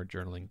 doing more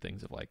journaling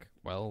things of like,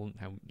 well,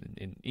 how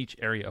in each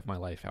area of my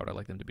life, how would I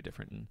like them to be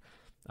different? And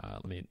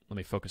let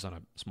me focus on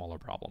a smaller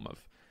problem of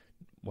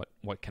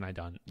what can I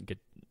get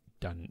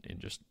done in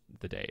just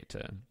the day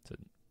to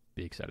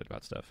be excited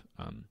about stuff.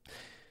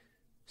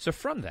 So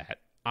from that,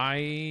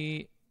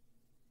 I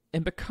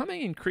am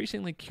becoming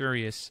increasingly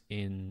curious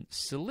in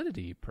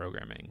Solidity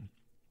programming,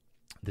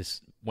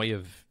 this way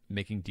of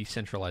making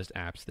decentralized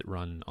apps that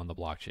run on the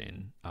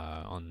blockchain,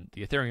 on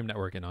the Ethereum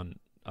network and on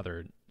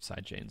other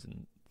side chains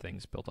and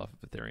things built off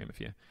of Ethereum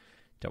if you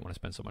don't want to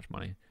spend so much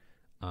money.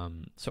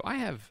 So I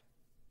have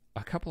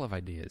a couple of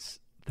ideas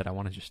that I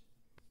want to just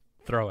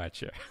throw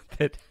at you.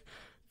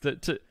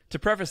 To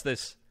preface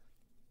this,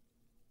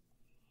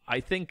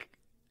 I think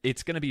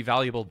it's going to be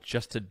valuable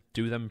just to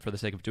do them for the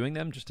sake of doing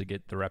them, just to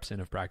get the reps in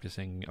of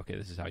practicing, okay,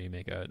 this is how you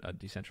make a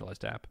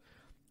decentralized app.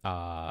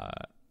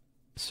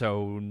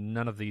 So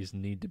none of these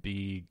need to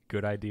be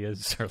good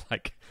ideas or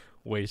like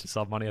ways to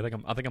solve money. I think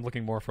I'm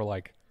looking more for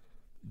like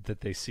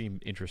that they seem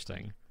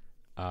interesting.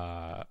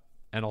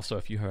 And also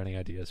if you have any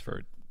ideas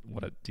for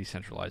what a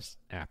decentralized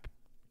app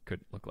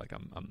could look like,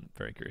 I'm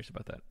very curious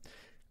about that.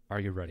 Are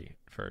you ready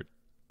for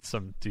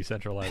some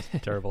decentralized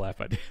terrible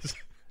app ideas?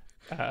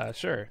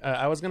 Sure.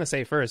 I was going to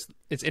say first,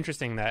 it's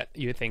interesting that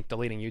you think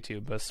deleting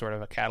YouTube was sort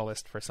of a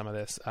catalyst for some of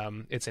this.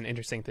 It's an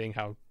interesting thing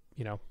how,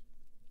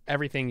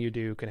 everything you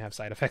do can have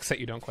side effects that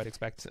you don't quite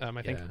expect, I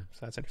think. Yeah.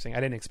 So that's interesting. I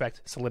didn't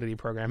expect Solidity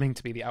programming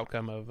to be the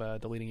outcome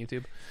of deleting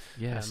YouTube.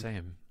 Yeah,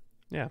 same.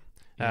 Yeah.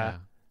 Yeah.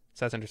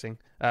 So that's interesting.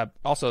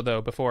 Also,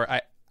 though, before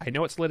I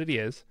know what Solidity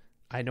is,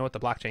 I know what the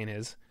blockchain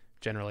is,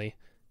 generally.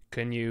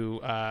 can you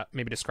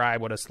maybe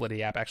describe what a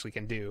Solidity app actually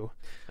can do?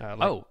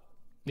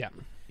 Yeah.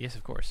 Yes,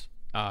 of course.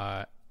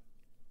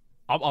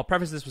 I'll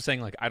preface this with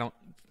saying like I don't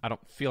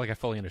feel like I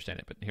fully understand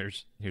it, but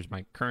here's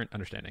my current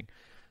understanding.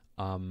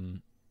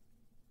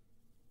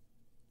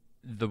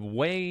 The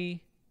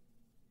way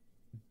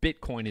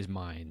Bitcoin is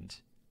mined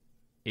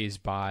is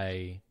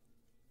by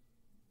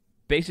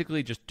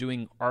basically just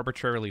doing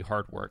arbitrarily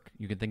hard work.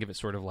 You can think of it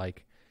sort of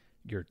like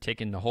you're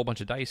taking a whole bunch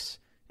of dice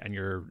and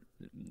you're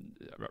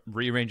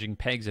rearranging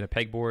pegs in a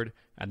pegboard,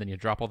 and then you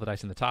drop all the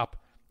dice in the top,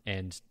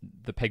 and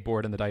the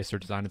pegboard and the dice are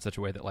designed in such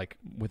a way that, like,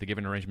 with a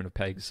given arrangement of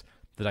pegs,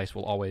 the dice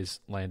will always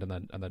land on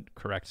the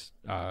correct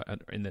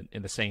in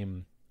the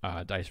same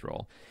dice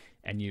roll.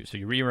 And you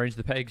rearrange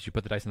the pegs, you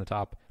put the dice in the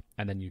top,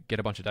 and then you get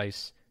a bunch of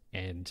dice,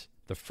 and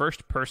the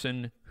first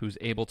person who's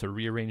able to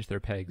rearrange their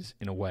pegs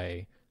in a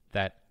way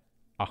that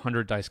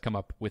 100 dice come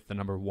up with the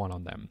number 1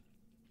 on them,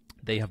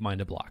 they have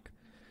mined a block.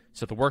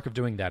 So the work of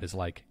doing that is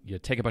like you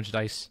take a bunch of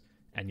dice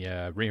and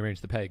you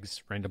rearrange the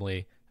pegs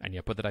randomly and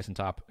you put the dice on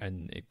top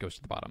and it goes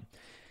to the bottom.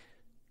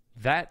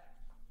 That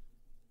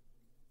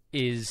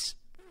is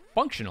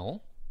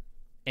functional,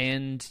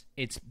 and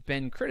it's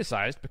been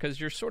criticized because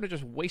you're sort of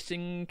just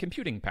wasting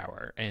computing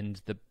power,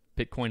 and the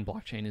Bitcoin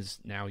blockchain is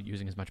now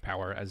using as much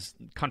power as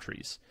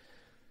countries.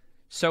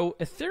 So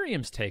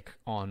Ethereum's take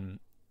on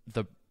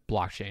the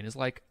blockchain is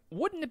like,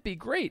 wouldn't it be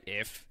great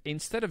if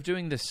instead of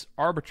doing this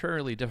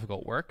arbitrarily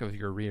difficult work of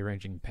you're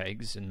rearranging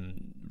pegs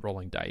and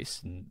rolling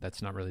dice, and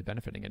that's not really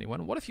benefiting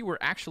anyone, what if you were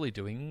actually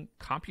doing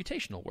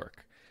computational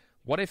work?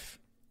 What if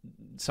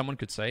someone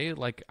could say,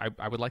 like,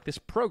 I would like this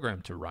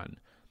program to run.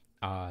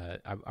 I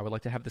would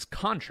like to have this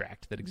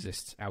contract that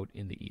exists out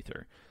in the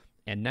ether.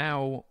 And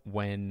now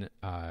when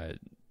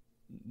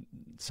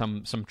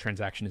some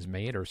transaction is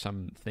made or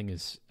something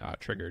is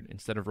triggered,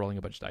 instead of rolling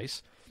a bunch of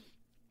dice,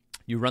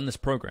 you run this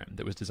program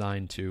that was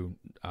designed to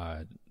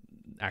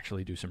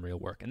actually do some real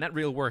work. And that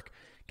real work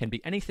can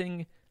be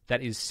anything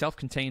that is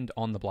self-contained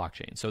on the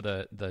blockchain. So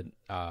the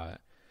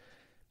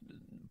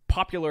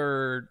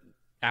popular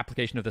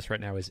application of this right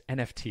now is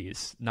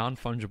NFTs,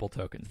 non-fungible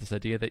tokens. This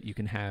idea that you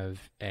can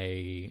have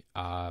a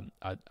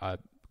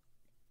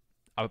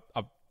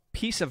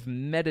piece of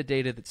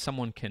metadata that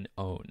someone can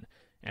own.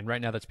 And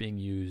right now that's being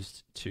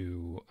used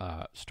to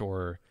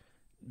store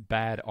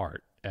bad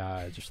art,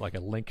 just like a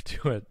link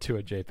to a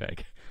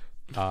JPEG,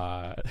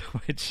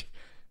 which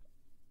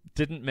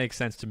didn't make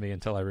sense to me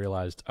until I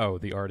realized, oh,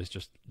 the art is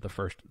just the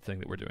first thing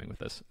that we're doing with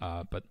this.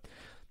 But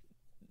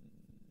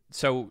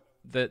so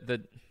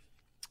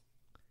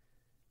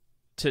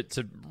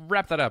to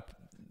wrap that up,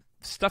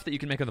 stuff that you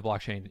can make on the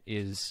blockchain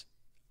is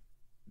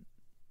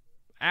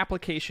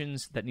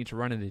applications that need to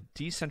run in a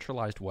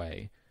decentralized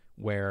way,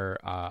 where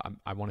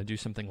I want to do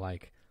something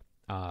like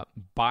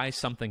buy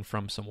something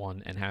from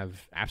someone and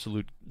have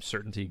absolute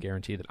certainty,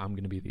 guarantee that I'm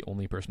going to be the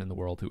only person in the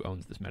world who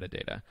owns this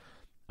metadata.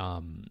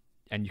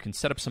 And you can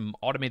set up some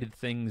automated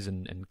things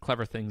and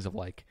clever things of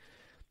like,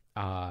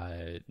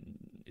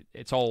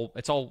 it's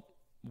all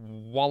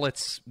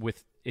wallets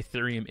with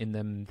Ethereum in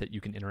them that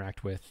you can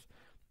interact with.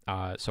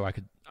 So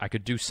I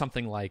could do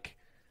something like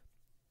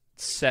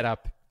set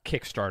up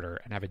Kickstarter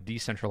and have a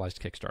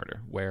decentralized Kickstarter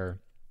where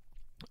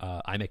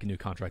I make a new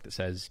contract that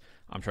says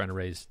I'm trying to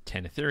raise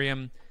 10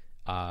 Ethereum.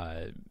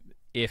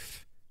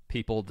 If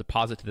people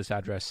deposit to this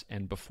address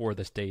and before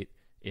this date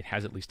it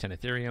has at least 10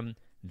 Ethereum,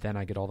 then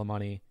I get all the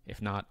money.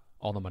 If not,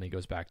 all the money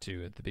goes back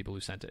to the people who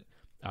sent it.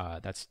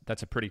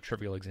 That's a pretty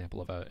trivial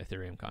example of a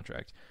Ethereum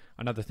contract.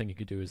 Another thing you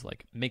could do is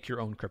like make your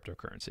own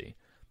cryptocurrency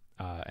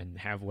and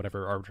have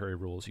whatever arbitrary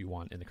rules you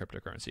want in the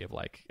cryptocurrency of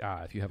like,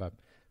 if you have a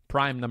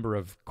prime number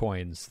of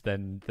coins,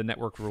 then the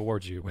network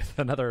rewards you with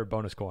another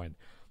bonus coin.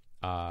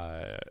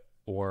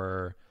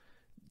 Or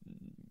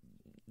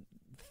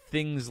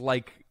things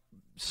like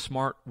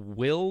smart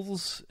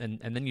wills, and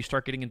then you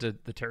start getting into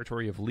the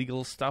territory of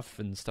legal stuff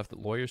and stuff that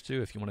lawyers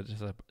do. If you want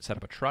to set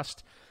up a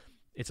trust,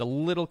 it's a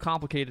little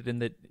complicated in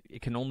that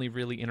it can only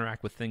really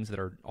interact with things that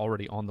are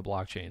already on the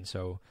blockchain.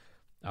 So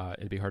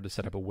it'd be hard to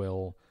set up a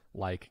will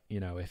like,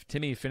 if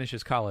Timmy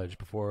finishes college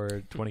before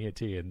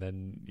 2018,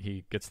 then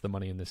he gets the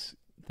money in this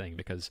thing,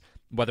 because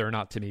whether or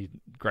not Timmy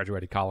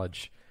graduated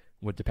college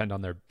would depend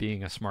on there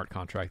being a smart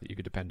contract that you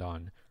could depend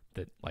on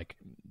that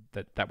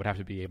would have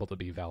to be able to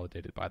be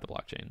validated by the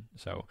blockchain.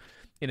 So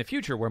in the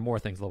future where more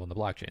things live on the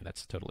blockchain,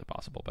 that's totally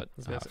possible. But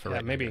for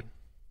right maybe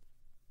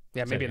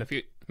now, maybe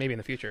in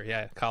the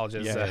future,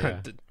 colleges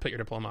put your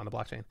diploma on the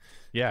blockchain.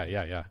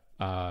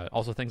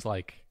 Also things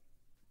like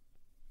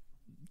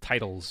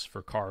titles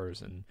for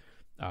cars and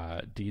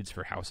deeds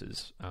for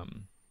houses.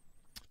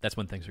 That's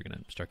when things are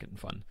going to start getting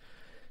fun.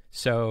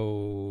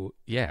 So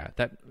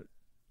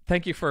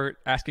thank you for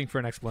asking for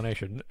an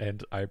explanation,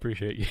 and I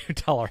appreciate you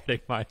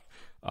tolerating my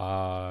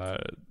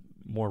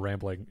more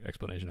rambling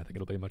explanation. I think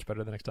it'll be much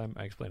better the next time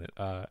I explain it.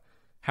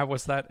 How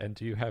was that, and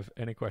do you have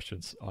any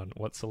questions on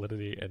what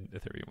Solidity and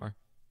Ethereum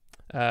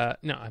are?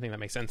 No, I think that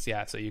makes sense.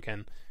 Yeah, so you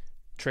can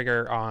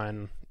trigger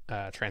on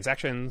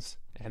transactions,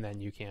 and then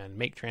you can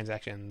make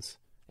transactions,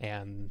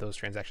 and those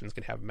transactions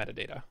can have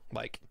metadata.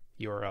 Like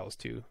URLs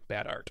to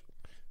bad art.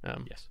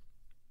 Yes.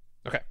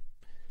 Okay.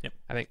 Yep.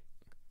 I think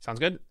sounds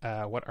good.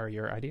 What are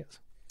your ideas?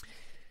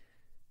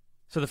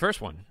 So the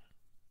first one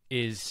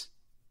is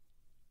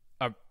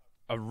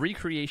a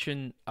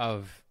recreation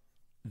of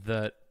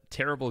the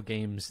terrible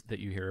games that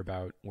you hear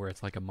about, where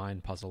it's like a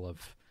mind puzzle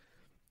of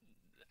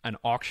an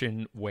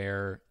auction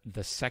where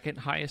the second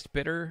highest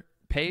bidder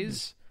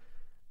pays.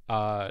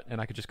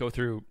 And I could just go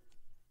through.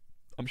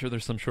 I'm sure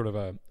there's some sort of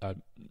a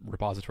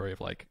repository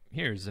of like,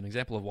 here's an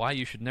example of why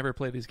you should never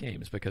play these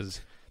games, because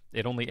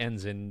it only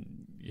ends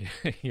in,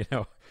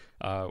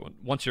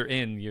 once you're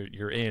in,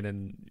 you're in,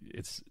 and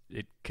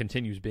it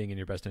continues being in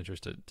your best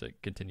interest to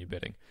continue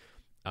bidding.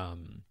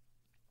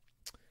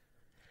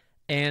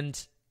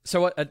 And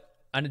so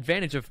an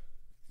advantage of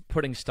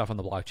putting stuff on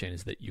the blockchain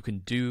is that you can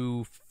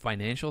do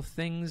financial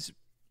things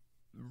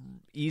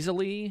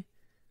easily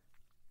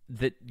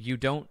that you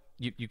don't.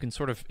 You can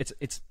sort of,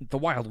 it's the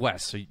Wild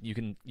West, so you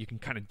can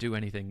kind of do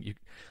anything.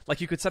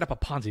 You could set up a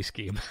Ponzi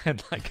scheme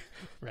and like,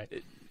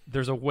 right.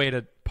 There's a way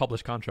to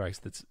publish contracts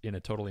that's in a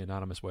totally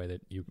anonymous way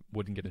that you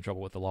wouldn't get in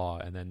trouble with the law.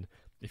 And then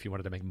if you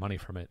wanted to make money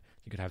from it,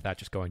 you could have that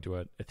just going to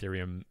an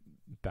Ethereum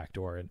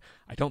backdoor. And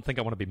I don't think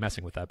I want to be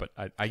messing with that, but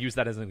I use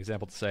that as an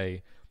example to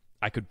say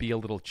I could be a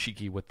little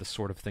cheeky with the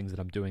sort of things that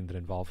I'm doing that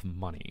involve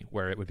money,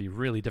 where it would be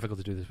really difficult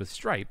to do this with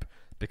Stripe,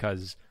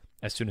 because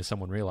as soon as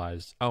someone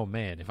realized, oh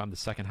man, if I'm the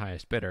second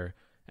highest bidder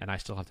and I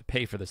still have to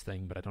pay for this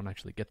thing, but I don't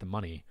actually get the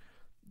money,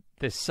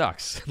 this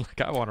sucks.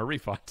 Like, I want a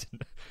refund.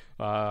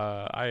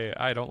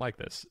 I don't like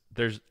this.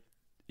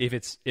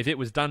 If it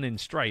was done in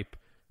Stripe,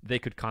 they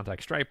could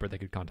contact Stripe, or they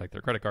could contact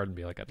their credit card and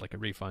be like, I'd like a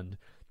refund.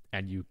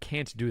 And you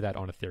can't do that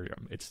on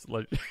Ethereum.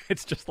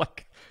 It's just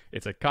like,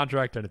 it's a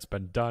contract and it's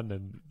been done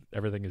and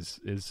everything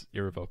is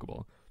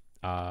irrevocable.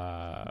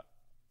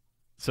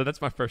 So that's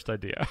my first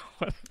idea.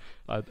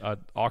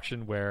 An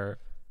auction where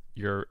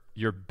you're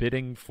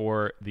bidding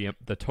for the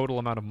total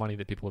amount of money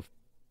that people have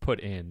put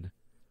in.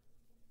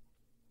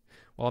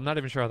 Well, I'm not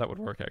even sure how that would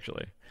work,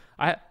 actually.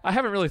 I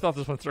haven't really thought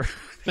this one through.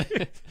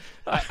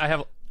 I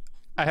have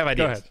ideas.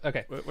 Go ahead.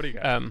 Okay. What do you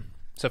got?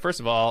 So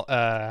first of all,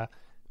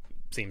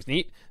 seems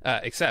neat.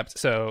 Except,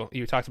 so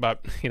you talked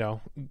about,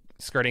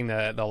 skirting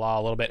the law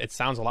a little bit. It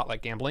sounds a lot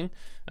like gambling.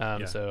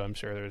 So I'm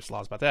sure there's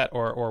laws about that,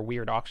 or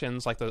weird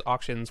auctions, like those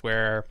auctions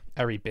where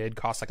every bid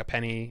costs like a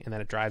penny and then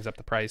it drives up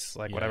the price,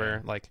 like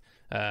whatever. Like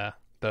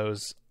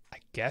those, I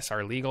guess,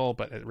 are legal,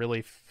 but it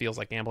really feels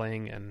like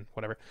gambling and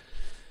whatever.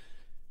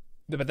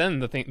 But then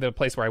the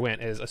place where I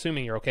went is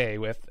assuming you're okay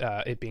with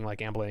it being like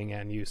gambling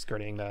and you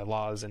skirting the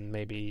laws, and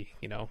maybe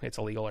it's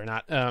illegal or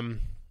not.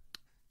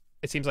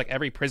 It seems like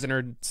every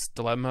prisoner's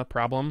dilemma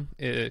problem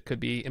it could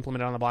be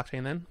implemented on the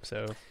blockchain then.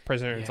 So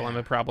prisoner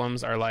dilemma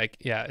problems are like,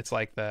 it's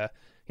like the,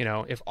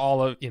 if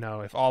all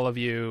of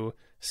you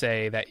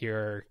say that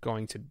you're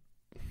going to,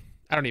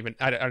 I don't even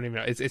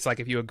know. It's like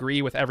if you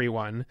agree with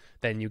everyone,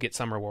 then you get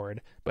some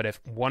reward. But if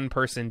one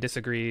person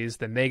disagrees,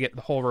 then they get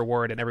the whole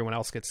reward and everyone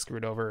else gets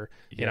screwed over,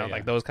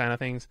 like those kind of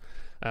things.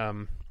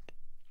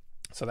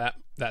 So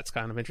that's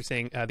kind of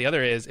interesting. The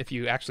other is, if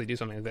you actually do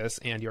something like this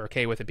and you're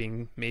okay with it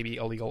being maybe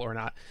illegal or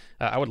not,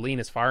 I would lean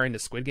as far into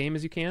Squid Game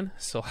as you can.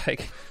 So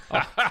like,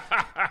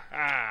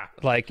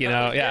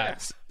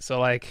 So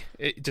like,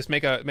 just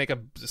make a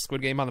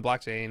Squid Game on the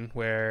blockchain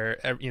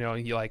where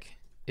you like,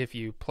 if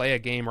you play a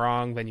game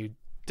wrong, then you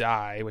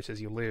die, which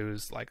is you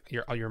lose like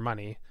all your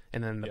money,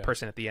 and then the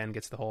person at the end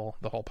gets the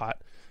whole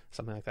pot,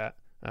 something like that.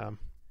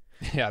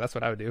 That's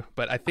what I would do.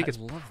 But I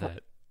love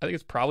that. I think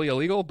it's probably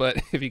illegal, but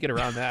if you get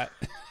around that,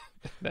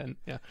 then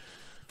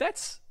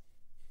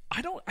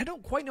I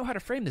don't quite know how to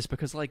frame this,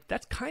 because like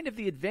that's kind of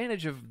the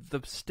advantage of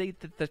the state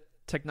that the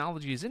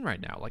technology is in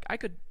right now. Like I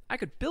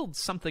could build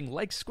something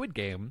like Squid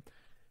Game,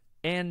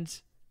 and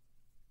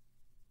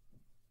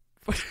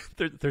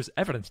there's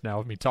evidence now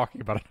of me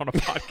talking about it on a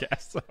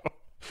podcast. So,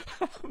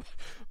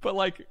 but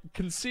like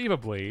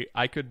conceivably,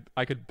 I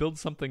could build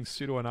something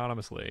pseudo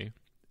anonymously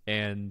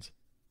and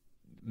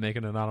make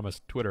an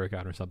anonymous Twitter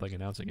account or something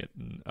announcing it,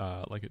 and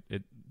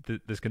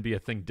this can be a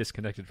thing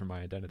disconnected from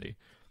my identity.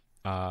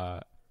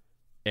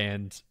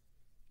 And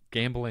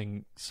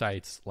gambling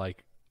sites,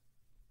 like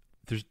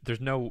there's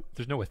no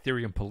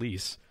Ethereum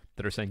police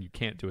that are saying you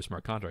can't do a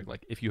smart contract.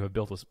 Like if you have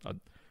built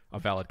a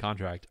valid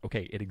contract,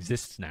 okay, it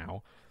exists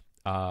now.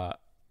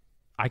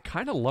 I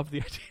kind of love the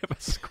idea of a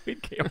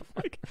Squid Game.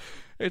 Like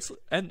it's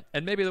and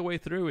maybe the way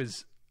through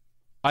is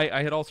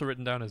I had also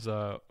written down as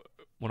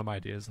one of my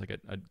ideas, like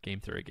a game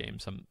theory game,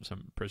 some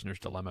prisoner's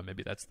dilemma.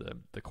 Maybe that's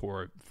the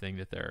core thing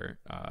that they're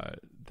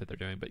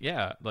doing. But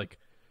yeah, like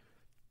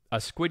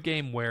a Squid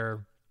Game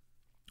where,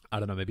 I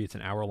don't know, maybe it's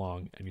an hour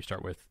long and you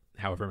start with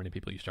however many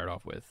people you start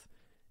off with,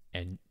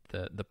 and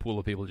the pool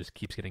of people just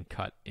keeps getting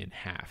cut in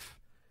half,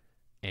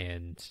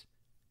 and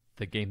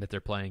the game that they're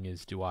playing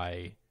is, do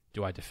I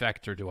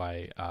defect or do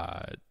I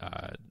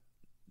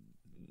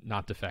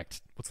not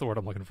defect? What's the word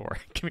I'm looking for?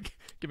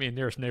 Give me a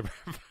nearest neighbor.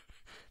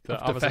 The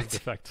opposite of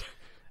defect.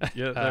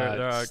 Yeah,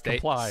 they're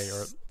comply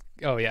or.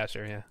 Oh yeah,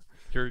 sure, yeah.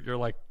 You're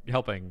like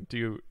helping.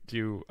 Do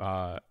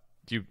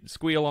do you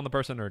squeal on the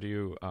person, or do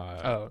you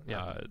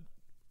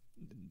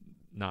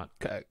not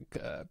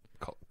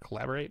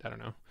collaborate? I don't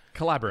know.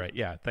 Collaborate.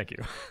 Yeah, thank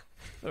you.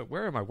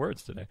 Where are my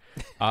words today?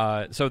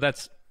 So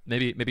that's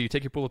maybe you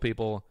take your pool of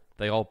people,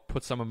 they all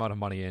put some amount of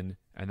money in,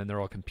 and then they're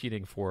all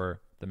competing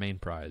for the main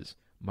prize,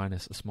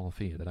 minus a small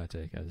fee that I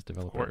take as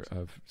developer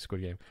of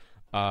Squid Game.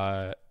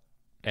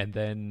 And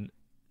then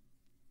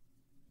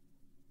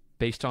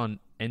based on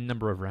n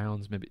number of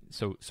rounds, maybe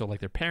so like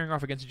they're pairing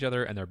off against each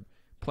other and they're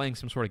playing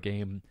some sort of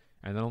game,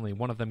 and then only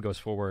one of them goes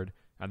forward,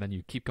 and then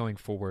you keep going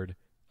forward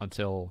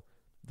until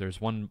there's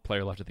one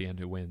player left at the end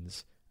who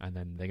wins, and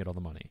then they get all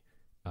the money.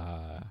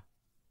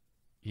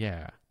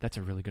 Yeah, that's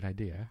a really good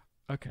idea.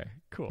 Okay,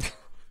 cool.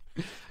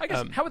 I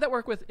guess how would that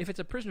work with if it's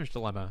a prisoner's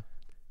dilemma?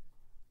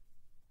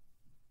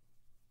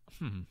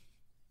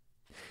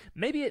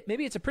 Maybe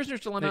it's a prisoner's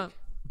dilemma,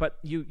 but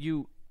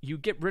you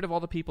get rid of all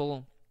the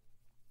people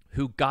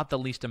who got the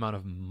least amount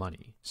of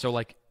money. So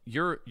like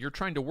you're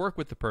trying to work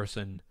with the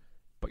person,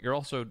 but you're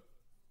also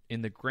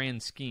in the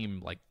grand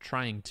scheme like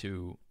trying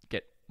to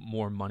get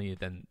more money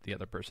than the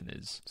other person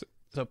is.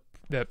 So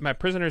my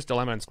prisoner's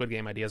dilemma and Squid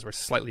Game ideas were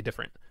slightly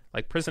different.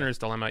 Like prisoner's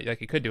dilemma,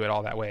 like you could do it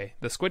all that way.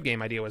 The Squid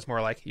Game idea was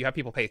more like you have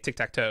people play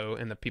tic-tac-toe,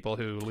 and the people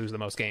who lose the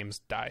most games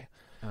die.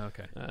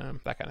 Okay.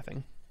 That kind of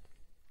thing.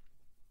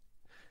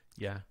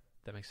 Yeah,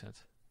 that makes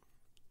sense.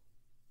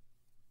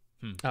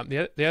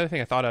 The other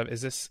thing I thought of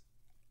is this.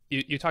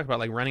 You talked about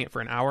like running it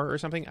for an hour or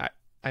something.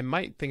 I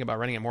might think about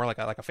running it more like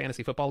a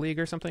fantasy football league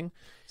or something.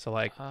 So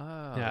like,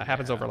 it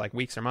happens over like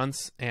weeks or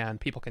months, and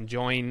people can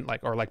join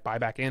or buy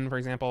back in, for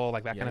example,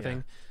 like that kind of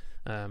thing.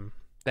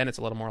 Then it's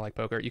a little more like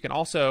poker. You can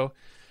also,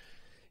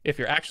 if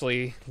you're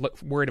actually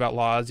worried about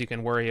laws, you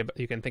can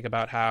think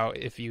about how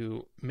if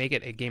you make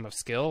it a game of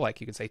skill, like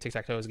you could say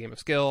tic-tac-toe is a game of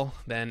skill,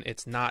 then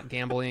it's not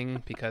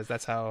gambling because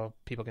that's how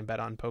people can bet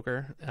on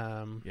poker.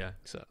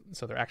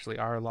 So there actually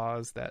are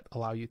laws that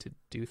allow you to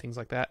do things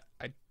like that.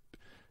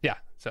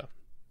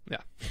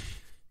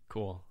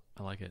 Cool.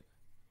 I like it.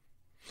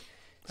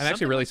 I'm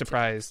actually really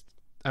surprised.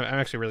 I'm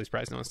actually really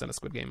surprised no one's done a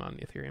Squid Game on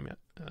Ethereum yet.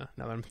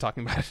 Now that I'm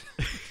talking about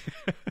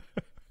it.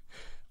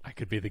 I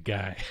could be the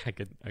guy. I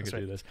could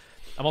do this.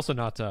 I'm also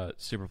not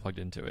super plugged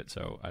into it,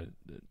 so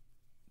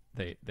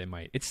they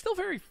might. It's still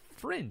very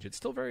fringe. It's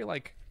still very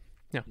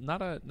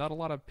not a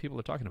lot of people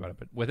are talking about it,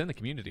 but within the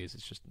communities,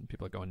 it's just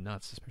people are going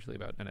nuts, especially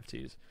about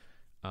NFTs.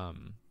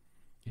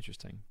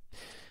 Interesting.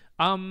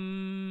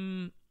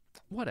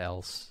 What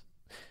else?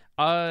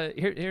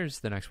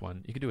 Here's the next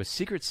one. You could do a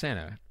Secret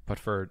Santa, but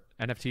for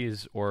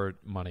NFTs or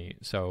money.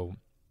 So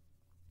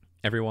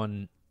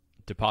everyone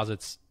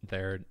deposits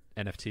their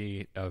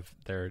NFT of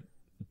their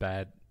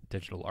bad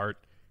digital art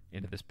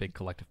into this big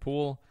collective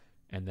pool,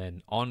 and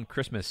then on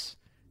Christmas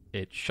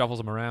it shuffles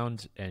them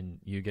around and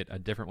you get a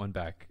different one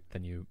back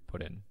than you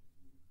put in.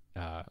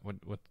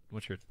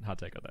 What's your hot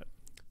take on that?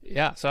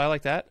 Yeah, so I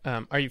like that.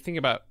 Are you thinking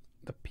about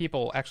the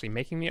people actually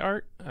making the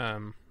art,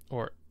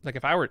 or like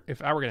if I were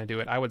going to do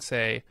it, I would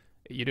say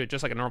you do it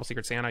just like a normal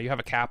Secret Santa. You have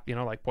a cap,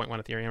 like 0.1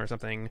 Ethereum or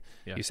something.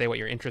 Yeah. You say what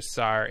your interests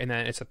are, and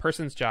then it's the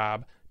person's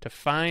job to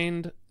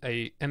find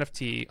a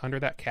NFT under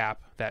that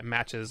cap that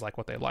matches like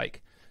what they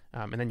like,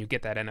 and then you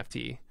get that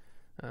NFT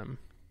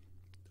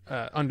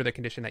under the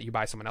condition that you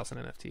buy someone else an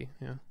NFT.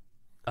 Yeah.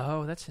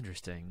 Oh, that's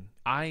interesting.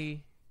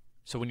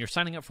 So when you're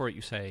signing up for it,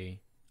 you say,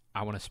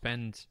 I want to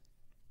spend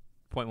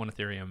 0.1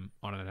 Ethereum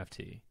on an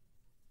NFT,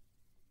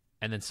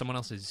 and then someone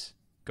else is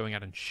going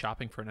out and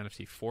shopping for an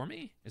NFT for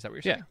me? Is that what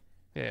you're saying?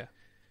 Yeah.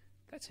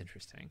 That's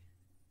interesting.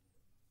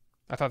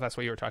 I thought that's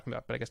what you were talking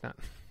about, but I guess not.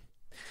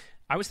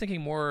 I was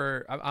thinking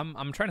more.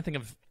 I'm trying to think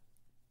of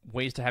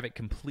ways to have it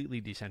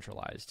completely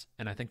decentralized,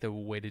 and I think the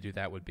way to do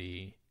that would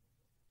be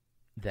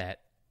that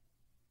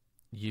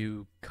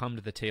you come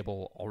to the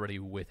table already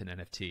with an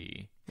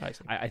NFT.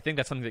 I think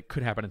that's something that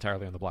could happen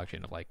entirely on the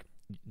blockchain. Of like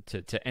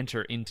to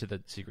enter into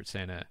the Secret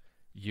Santa,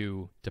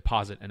 you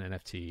deposit an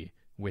NFT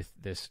with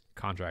this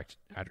contract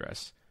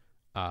address,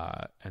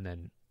 and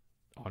then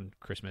on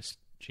Christmas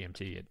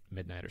GMT at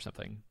midnight or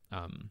something,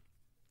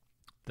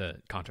 the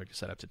contract is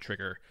set up to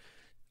trigger.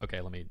 Okay,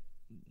 let me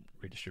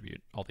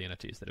redistribute all the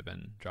NFTs that have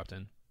been dropped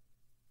in.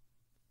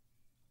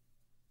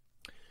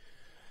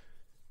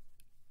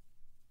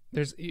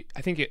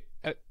 I think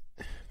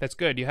that's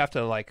good. You have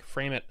to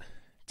frame it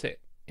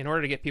in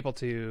order to get people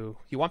to.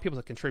 You want people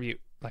to contribute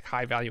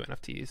high value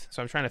NFTs.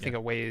 So I'm trying to think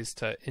of ways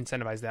to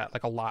incentivize that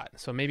a lot.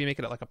 So maybe make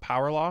it like a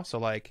power law. So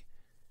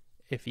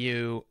if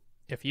you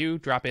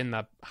drop in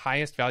the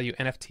highest value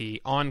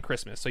NFT on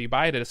Christmas, so you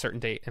buy it at a certain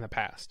date in the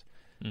past.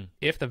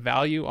 If the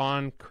value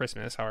on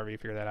Christmas, however you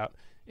figure that out,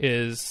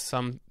 is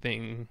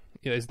something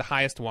is the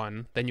highest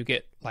one, then you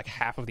get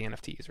half of the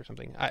NFTs or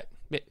something.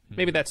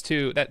 Maybe that's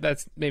too.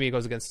 That's maybe it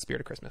goes against the spirit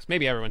of Christmas.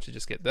 Maybe everyone should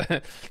just get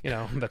the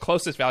the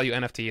closest value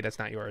NFT that's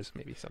not yours.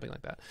 Maybe something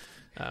like that.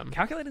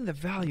 Calculating the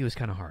value is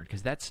kind of hard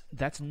because that's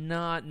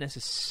not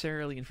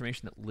necessarily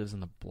information that lives on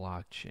the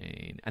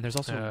blockchain. And there's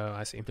also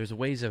I see. There's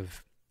ways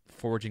of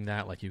forging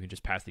that. Like you can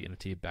just pass the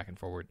NFT back and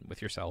forward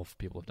with yourself.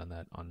 People have done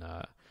that on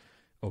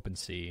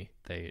OpenSea.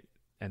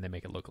 and they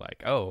make it look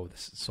like, oh,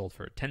 this is sold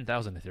for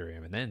 10,000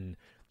 Ethereum, and then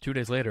 2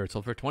 days later it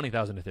sold for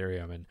 20,000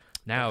 Ethereum, and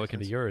now it can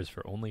be yours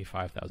for only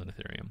 5,000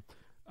 Ethereum.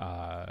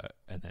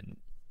 And then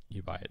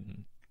you buy it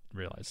and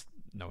realize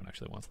no one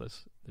actually wants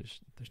this. There's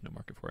no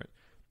market for it.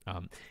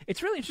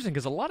 It's really interesting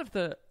because a lot of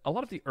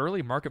the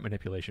early market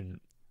manipulation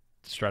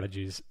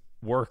strategies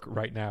work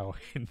right now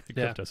in the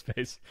crypto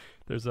space.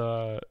 There's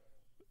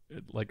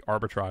like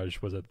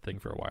arbitrage was a thing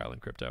for a while in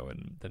crypto,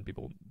 and then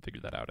people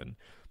figured that out. And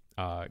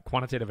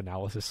quantitative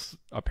analysis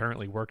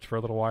apparently worked for a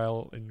little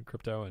while in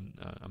crypto, and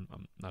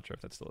I'm not sure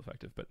if that's still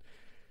effective. But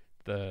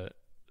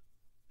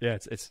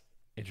it's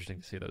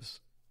interesting to see those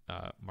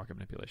market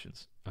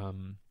manipulations.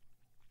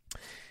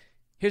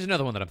 Here's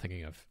another one that I'm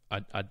thinking of: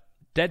 a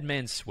dead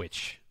man's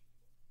switch.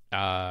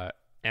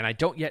 And I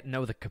don't yet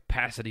know the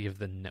capacity of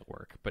the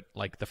network, but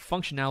like the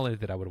functionality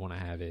that I would want to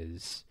have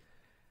is,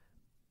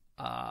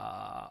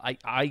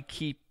 I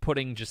keep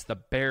putting just the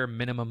bare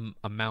minimum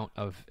amount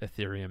of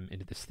Ethereum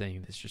into this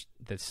thing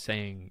that's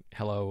saying,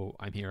 hello,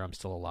 I'm here, I'm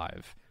still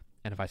alive.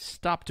 And if I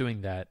stop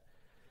doing that,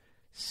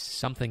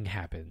 something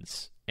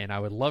happens. And I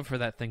would love for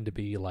that thing to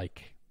be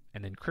like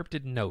an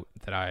encrypted note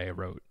that I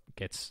wrote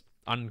gets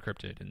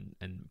unencrypted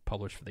and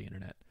published for the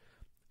internet.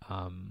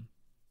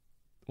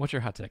 What's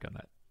your hot take on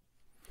that?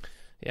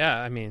 Yeah,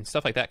 I mean,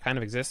 stuff like that kind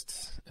of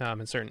exists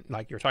in certain,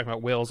 like you were talking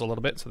about wills a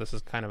little bit, so this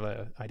is kind of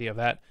an idea of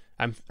that.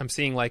 I'm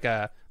seeing like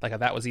a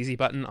that was easy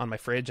button on my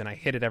fridge, and I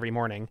hit it every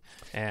morning,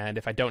 and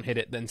if I don't hit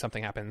it, then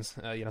something happens,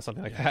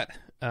 something like that.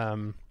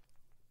 I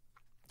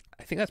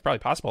think that's probably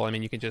possible. I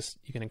mean, you can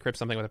encrypt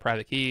something with a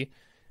private key.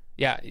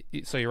 Yeah,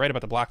 so you're right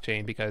about the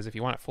blockchain, because if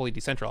you want it fully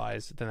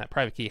decentralized, then that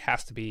private key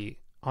has to be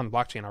on the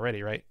blockchain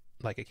already, right?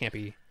 Like it can't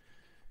be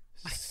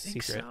secret. I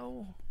think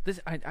so.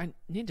 I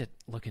need to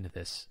look into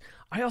this.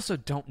 I also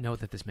don't know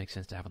that this makes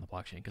sense to have on the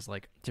blockchain, because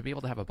like to be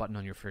able to have a button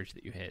on your fridge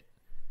that you hit,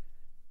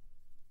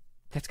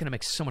 that's going to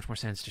make so much more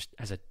sense just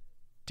as a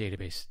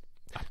database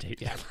update.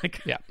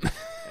 Yeah,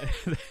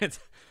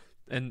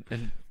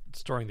 and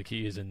storing the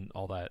keys and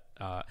all that.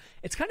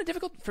 It's kind of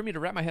difficult for me to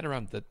wrap my head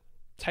around the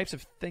types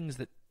of things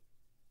that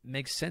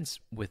make sense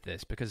with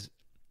this, because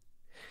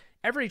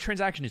every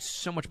transaction is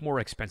so much more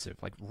expensive.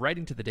 Like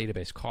writing to the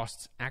database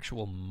costs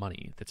actual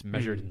money that's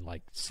measured in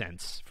like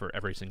cents for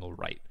every single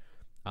write.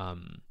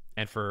 And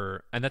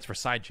that's for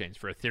side chains.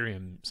 For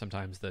Ethereum,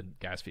 sometimes the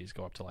gas fees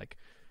go up to like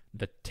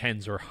the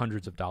tens or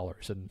hundreds of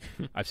dollars. And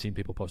I've seen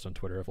people post on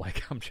Twitter of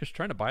like, I'm just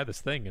trying to buy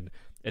this thing and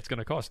it's going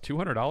to cost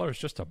 $200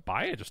 just to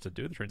buy it, just to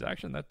do the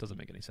transaction. That doesn't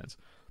make any sense.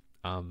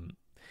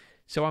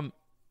 So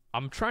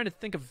I'm trying to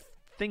think of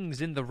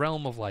things in the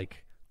realm of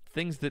like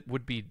things that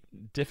would be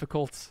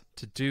difficult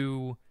to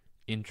do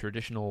in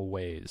traditional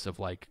ways of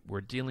like,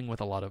 we're dealing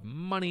with a lot of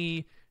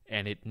money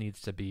and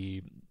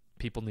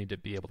people need to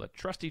be able to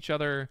trust each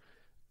other.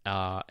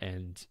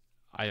 And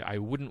I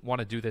wouldn't want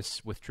to do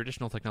this with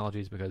traditional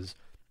technologies because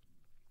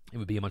it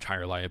would be a much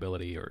higher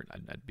liability, or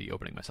I'd be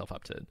opening myself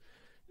up to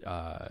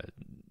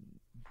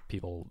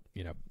people,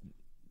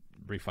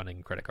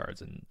 refunding credit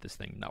cards and this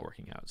thing not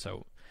working out.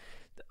 So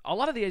a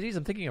lot of the ideas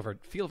I'm thinking of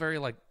feel very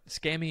like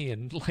scammy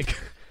and like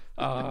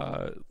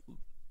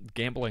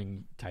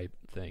gambling type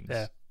things.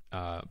 Yeah.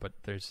 But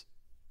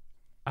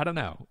I don't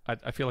know.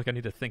 I feel like I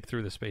need to think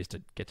through the space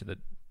to get to the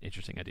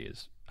interesting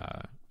ideas.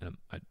 And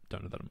I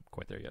don't know that I'm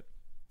quite there yet.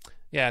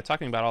 Yeah,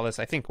 talking about all this,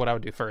 I think what I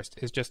would do first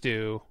is just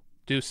do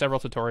several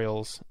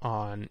tutorials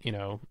on,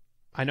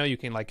 I know you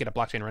can like get a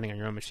blockchain running on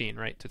your own machine,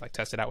 right? To like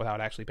test it out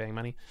without actually paying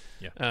money.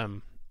 Yeah.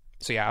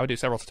 So yeah, I would do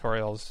several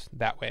tutorials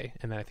that way,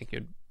 and then I think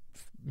you'd,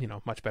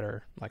 much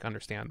better like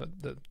understand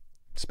the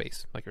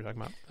space, like you're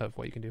talking about, of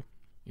what you can do.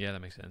 Yeah,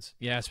 that makes sense.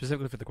 Yeah,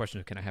 specifically for the question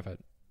of can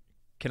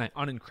I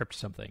unencrypt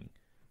something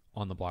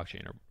on the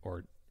blockchain,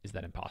 or is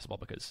that impossible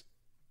because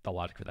the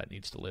logic for that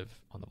needs to live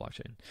on the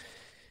blockchain?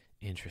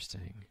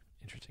 Interesting.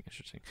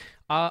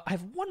 I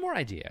have one more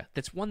idea.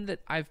 That's one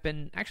that I've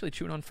been actually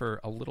chewing on for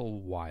a little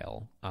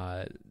while.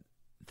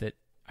 That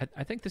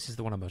I think this is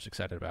the one I'm most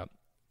excited about.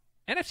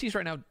 NFTs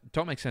right now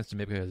don't make sense to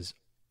me because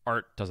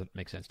art doesn't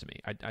make sense to me.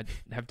 I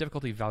have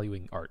difficulty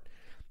valuing art,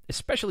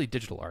 especially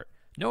digital art.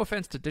 No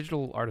offense to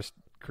digital artist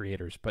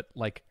creators, but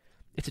like,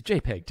 it's a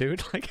JPEG,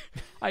 dude. Like,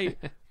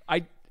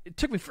 it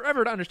took me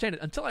forever to understand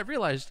it until I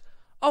realized,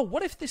 oh,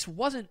 what if this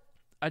wasn't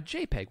a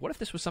JPEG? What if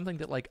this was something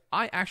that like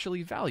I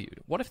actually valued?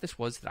 What if this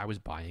was that I was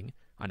buying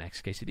an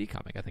XKCD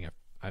comic? I think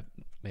I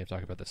may have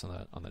talked about this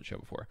on that show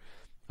before.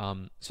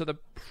 So the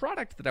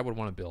product that I would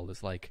want to build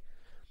is like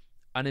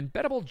an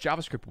embeddable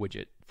JavaScript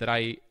widget that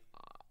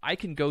I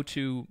can go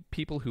to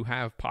people who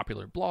have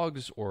popular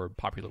blogs or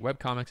popular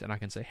webcomics, and I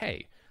can say,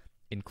 hey,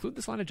 include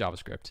this line of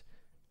JavaScript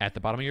at the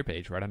bottom of your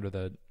page, right under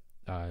the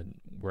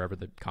wherever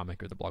the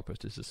comic or the blog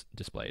post is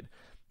displayed.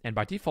 And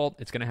by default,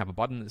 it's going to have a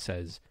button that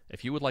says,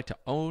 if you would like to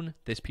own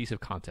this piece of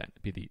content,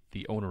 be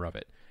the owner of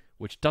it,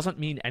 which doesn't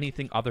mean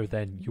anything other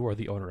than you are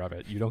the owner of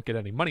it. You don't get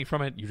any money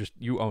from it.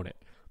 You own it.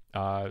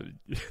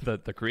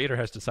 The creator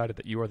has decided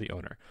that you are the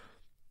owner.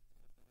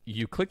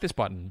 You click this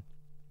button,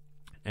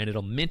 and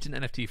it'll mint an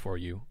NFT for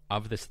you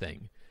of this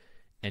thing.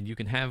 and you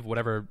can have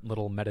whatever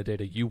little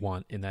metadata you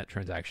want in that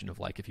transaction of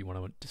like if you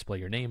want to display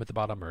your name at the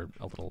bottom or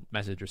a little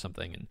message or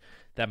something, and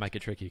that might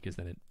get tricky because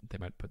then they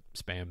might put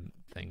spam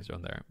things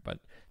on there. But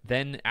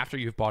then after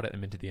you've bought it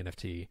and minted the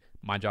NFT,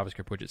 my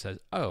JavaScript widget says,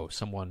 oh,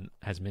 someone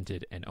has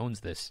minted and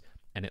owns this,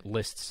 and it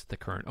lists the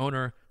current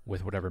owner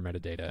with whatever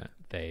metadata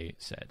they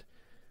said.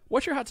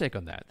 What's your hot take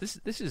on that?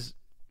 This is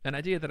an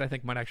idea that I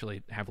think might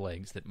actually have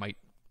legs that might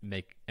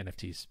make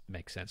NFTs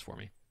make sense for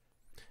me.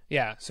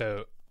 Yeah,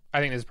 so I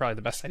think this is probably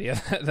the best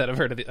idea that I've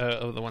heard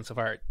of the one so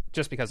far,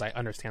 just because I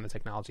understand the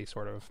technology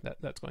sort of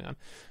that's going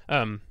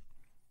on.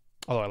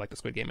 Although I like the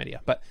Squid Game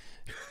idea, but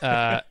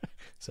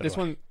So this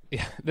one,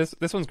 yeah,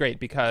 this one's great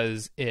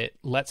because it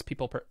lets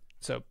people,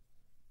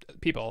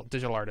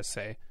 digital artists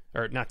say,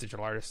 or not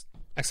digital artists,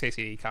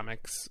 XKCD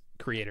comics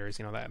creators,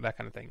 that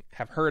kind of thing,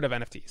 have heard of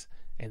NFTs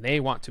and they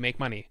want to make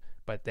money,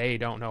 but they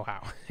don't know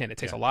how, and it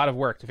takes a lot of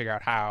work to figure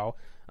out how.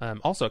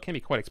 Also, it can be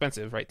quite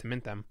expensive, right, to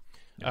mint them.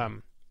 Yeah.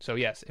 So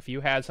yes, if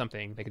you had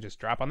something, they could just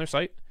drop on their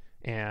site,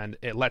 and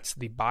it lets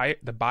the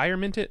buyer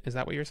mint it. Is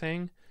that what you're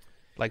saying?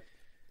 Like,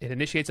 it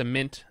initiates a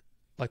mint,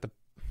 like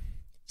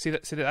see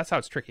that's how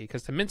it's tricky,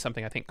 because to mint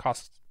something, I think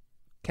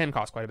can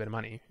cost quite a bit of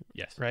money.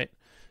 Yes. Right.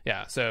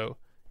 Yeah. So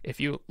if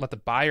you let the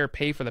buyer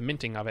pay for the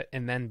minting of it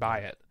and then buy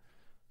it,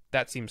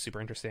 that seems super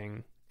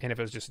interesting. And if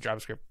it was just a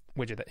JavaScript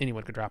widget that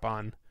anyone could drop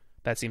on,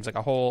 that seems like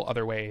a whole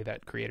other way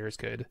that creators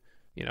could,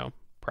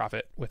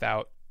 profit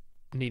without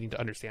needing to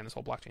understand this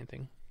whole blockchain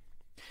thing.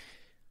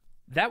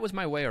 That was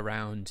my way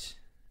around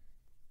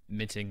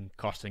minting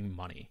costing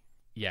money.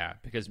 Yeah,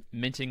 because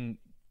minting,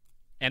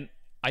 and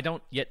I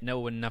don't yet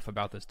know enough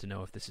about this to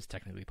know if this is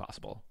technically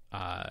possible.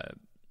 I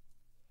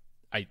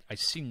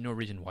see no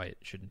reason why it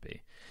shouldn't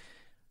be.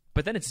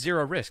 But then it's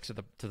zero risk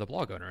to the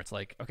blog owner. It's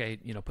like, okay,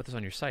 put this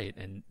on your site,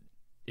 and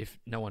if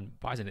no one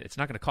buys it, it's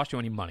not going to cost you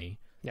any money.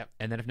 Yep.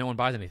 And then if no one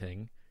buys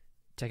anything,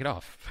 take it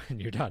off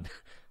and you're done.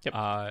 Yep.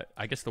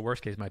 I guess the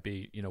worst case might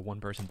be, one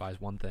person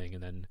buys one thing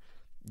and then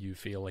you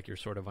feel like you're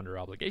sort of under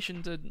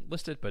obligation to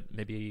list it, but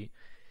maybe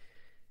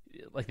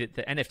like the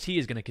NFT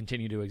is going to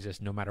continue to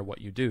exist no matter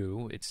what you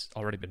do. It's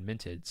already been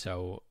minted.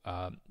 So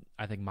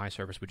I think my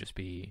service would just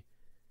be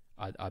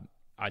the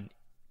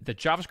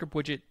JavaScript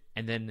widget,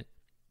 and then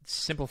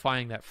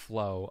simplifying that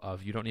flow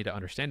of you don't need to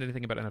understand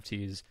anything about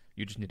NFTs.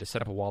 You just need to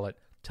set up a wallet,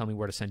 tell me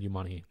where to send you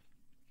money,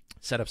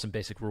 set up some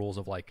basic rules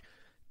of like,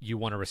 you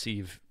want to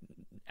receive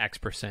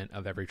X%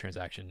 of every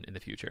transaction in the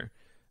future.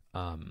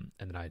 And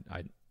then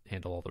I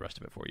handle all the rest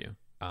of it for you.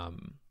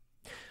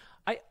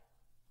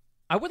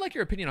 I would like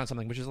your opinion on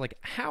something, which is like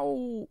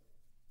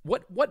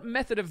what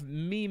method of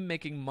me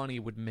making money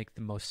would make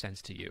the most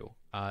sense to you?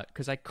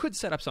 Because I could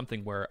set up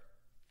something where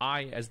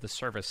I, as the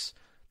service,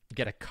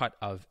 get a cut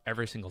of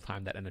every single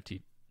time that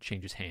NFT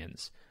changes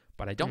hands.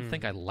 But I don't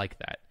think I like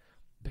that,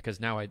 because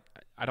now I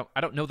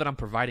don't know that I'm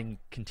providing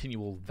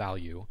continual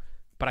value,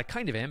 but I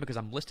kind of am because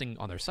I'm listing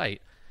on their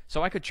site.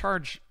 So I could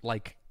charge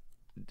like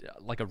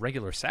a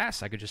regular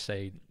SaaS. I could just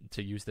say,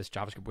 to use this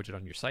JavaScript widget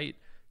on your site,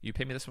 you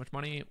pay me this much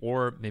money,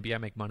 or maybe I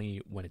make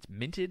money when it's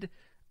minted.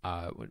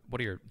 What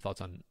are your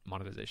thoughts on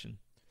monetization?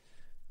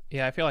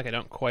 Yeah, I feel like I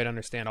don't quite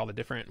understand all the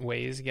different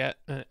ways yet.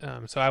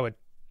 So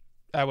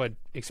I would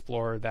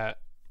explore that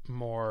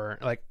more.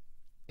 Like,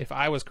 if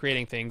I was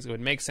creating things, it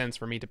would make sense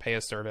for me to pay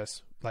a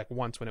service like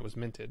once when it was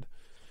minted.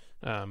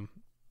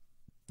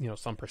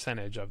 Some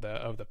percentage of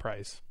the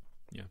price.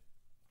 Yeah.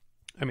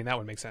 I mean, that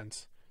would make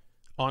sense.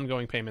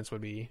 Ongoing payments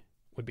would be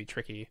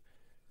tricky,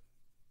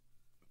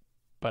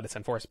 but it's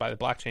enforced by the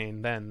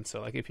blockchain then.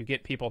 So like, if you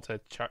get people to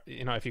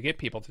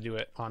do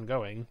it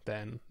ongoing,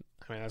 then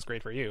I mean, that's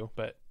great for you,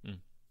 but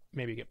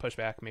maybe you get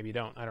pushback, maybe you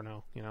don't. I don't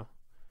know,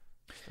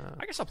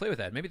 I guess I'll play with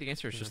that. Maybe the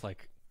answer is just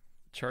like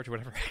charge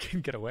whatever I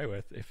can get away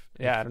with.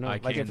 I don't know.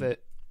 Like if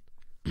it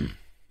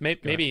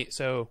maybe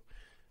so,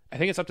 I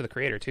think it's up to the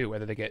creator too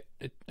whether they get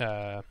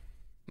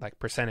like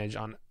percentage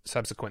on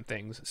subsequent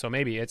things. So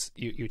maybe it's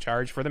you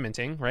charge for the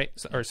minting, right?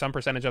 Or some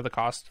percentage of the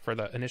cost for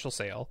the initial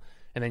sale,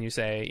 and then you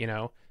say,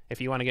 if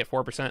you want to get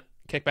 4%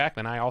 kickback,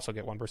 then I also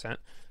get 1%.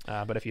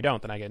 But if you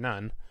don't, then I get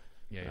none.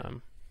 Yeah.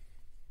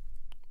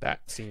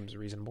 That seems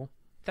reasonable.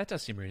 That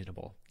does seem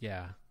reasonable.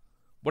 Yeah.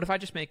 What if I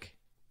just make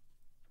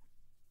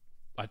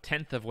a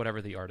tenth of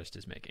whatever the artist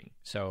is making?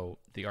 So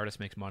the artist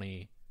makes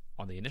money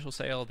on the initial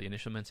sale, the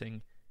initial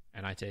minting,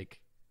 and I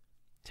take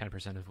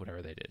 10% of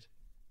whatever they did.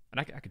 And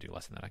I could do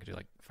less than that. I could do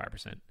like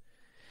 5%.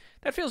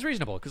 That feels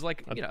reasonable because,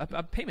 like,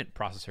 a payment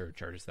processor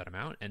charges that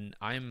amount, and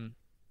I'm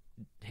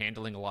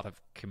handling a lot of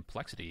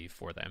complexity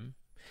for them.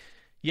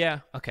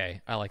 Yeah,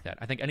 okay, I like that.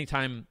 I think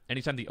anytime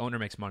the owner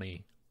makes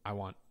money, I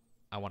want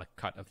a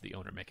cut of the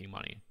owner making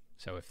money.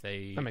 So if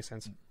they that makes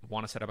sense.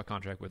 Want to set up a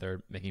contract where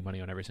they're making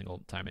money on every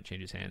single time it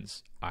changes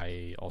hands,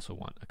 I also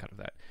want a cut of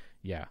that.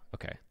 Yeah,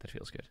 okay, that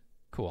feels good.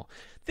 Cool.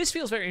 This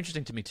feels very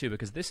interesting to me too,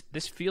 because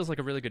this feels like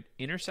a really good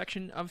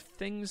intersection of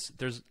things.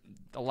 There's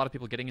a lot of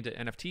people getting into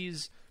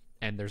NFTs,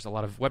 and there's a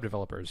lot of web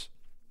developers.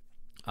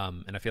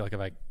 And I feel like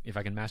if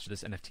I can master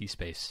this NFT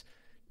space,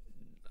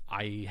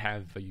 I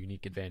have a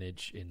unique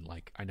advantage in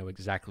like I know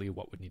exactly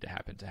what would need to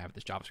happen to have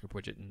this JavaScript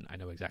widget, and I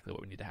know exactly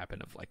what would need to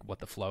happen of like what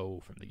the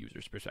flow from the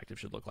user's perspective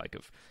should look like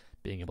of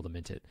being able to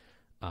mint it.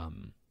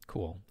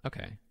 Cool.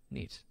 Okay.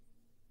 Neat.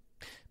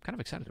 I'm kind of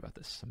excited about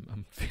this.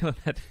 I'm feeling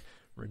that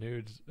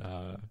renewed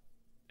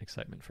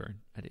excitement for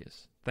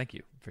ideas. Thank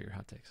you for your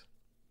hot takes.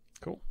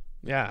 Cool.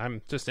 Yeah,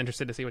 I'm just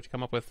interested to see what you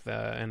come up with,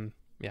 and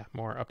yeah,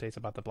 more updates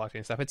about the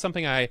blockchain stuff. It's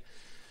something I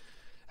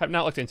have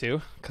not looked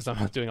into because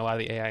I'm doing a lot of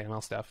the AI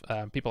ML stuff.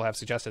 People have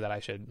suggested that I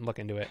should look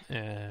into it,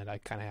 and I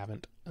kind of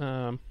haven't.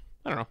 I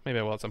don't know. Maybe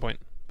I will at some point.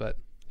 But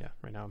yeah,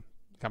 right now I'm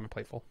got my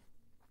plate full.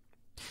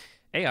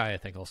 AI, I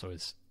think, also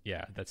is,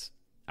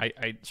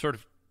 I sort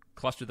of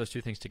cluster those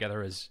two things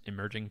together as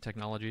emerging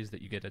technologies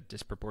that you get a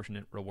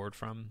disproportionate reward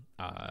from.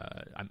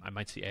 I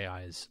might see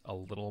AI as a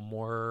little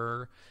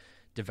more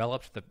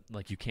developed.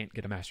 Like you can't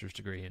get a master's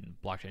degree in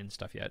blockchain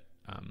stuff yet.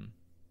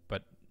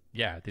 But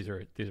yeah, these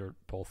are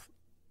both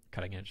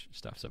cutting edge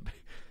stuff. So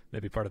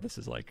maybe part of this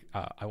is like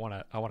I want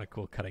a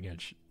cool cutting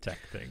edge tech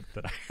thing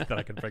that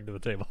I can bring to the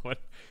table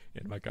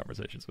in my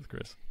conversations with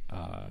Chris.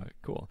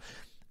 Cool.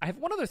 I have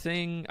one other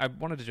thing I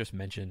wanted to just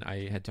mention.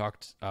 I had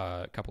talked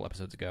a couple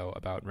episodes ago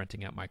about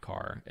renting out my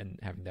car and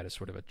having that as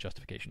sort of a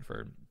justification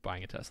for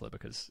buying a Tesla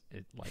because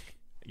it like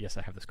yes,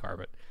 I have this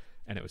car,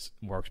 and it was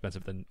more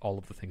expensive than all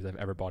of the things I've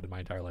ever bought in my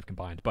entire life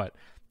combined, but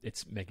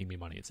it's making me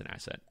money. It's an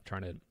asset.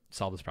 Trying to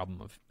solve this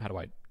problem of how do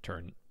I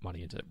turn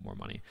money into more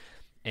money.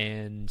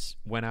 And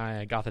when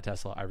I got the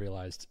Tesla, I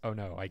realized, oh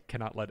no, I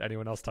cannot let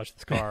anyone else touch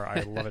this car.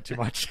 I love it too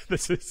much.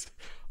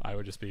 I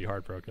would just be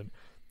heartbroken.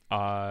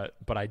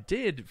 But I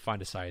did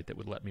find a site that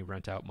would let me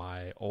rent out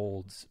my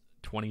old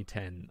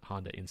 2010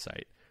 Honda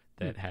Insight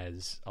that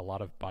has a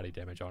lot of body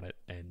damage on it,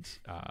 and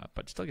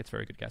but still gets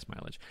very good gas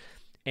mileage.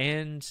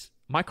 And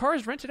my car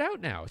is rented out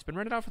now. It's been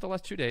rented out for the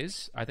last 2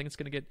 days. I think it's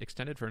going to get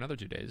extended for another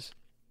 2 days.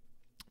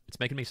 It's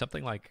making me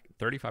something like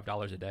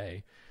 $35 a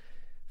day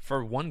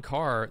for one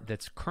car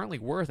that's currently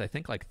worth, I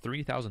think, like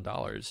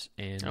 $3,000,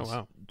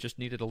 and just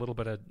needed a little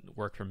bit of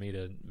work for me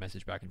to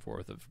message back and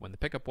forth of when the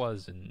pickup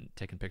was and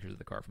taking pictures of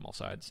the car from all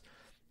sides.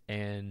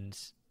 And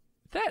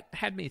that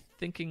had me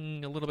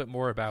thinking a little bit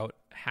more about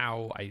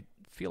how I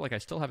feel like I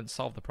still haven't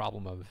solved the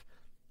problem of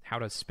how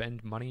to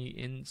spend money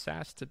in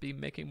SaaS to be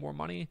making more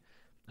money.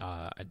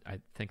 I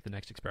think the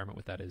next experiment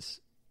with that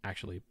is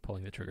actually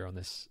pulling the trigger on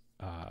this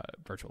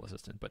virtual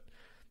assistant. But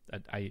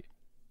I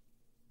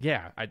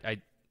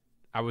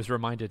was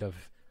reminded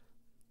of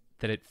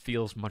that it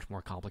feels much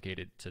more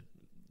complicated to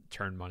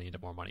turn money into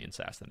more money in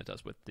SaaS than it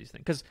does with these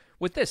things. Because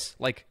with this,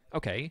 like,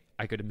 okay,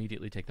 I could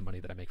immediately take the money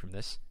that I make from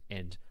this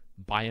and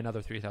buy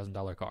another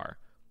 $3,000 car,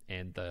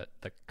 and the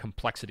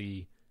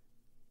complexity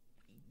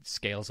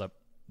scales up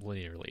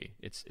linearly.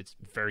 It's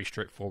very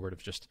straightforward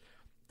of just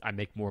I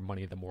make more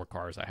money the more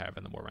cars I have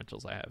and the more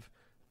rentals I have.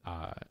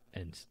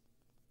 And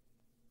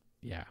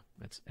yeah,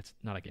 it's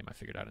not a game I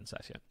figured out in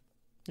SaaS yet.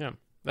 Yeah.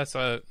 That's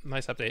a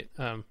nice update.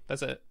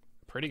 That's a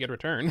pretty good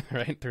return,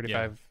 right?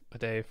 $35 a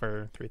day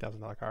for a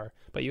 $3,000 car.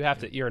 But you have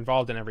to. You're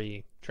involved in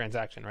every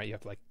transaction, right? You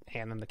have to like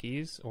hand them the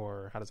keys,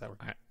 or how does that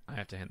work? I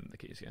have to hand them the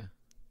keys. Yeah.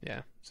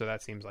 Yeah. So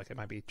that seems like it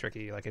might be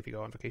tricky, like if you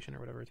go on vacation or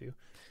whatever, too.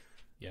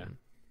 Yeah.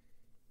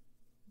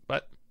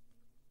 But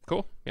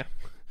cool. Yeah.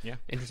 Yeah.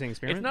 Interesting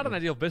experiment. It's not an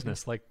ideal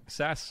business. Like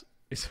SaaS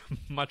is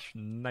much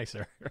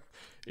nicer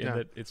in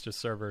that it's just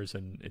servers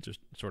and it just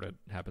sort of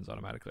happens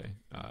automatically.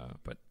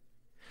 But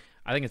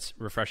I think it's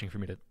refreshing for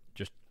me to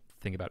just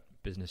think about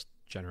business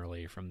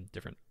generally from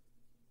different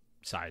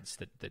sides.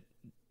 That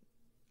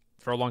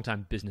for a long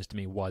time, business to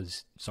me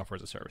was software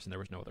as a service, and there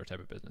was no other type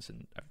of business.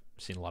 And I've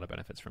seen a lot of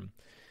benefits from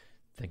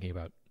thinking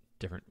about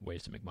different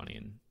ways to make money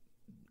and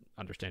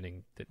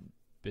understanding that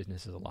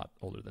business is a lot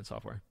older than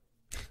software.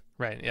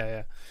 Right.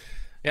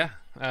 Yeah.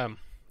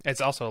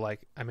 It's also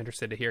like I'm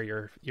interested to hear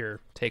your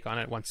take on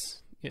it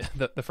once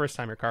the first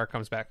time your car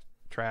comes back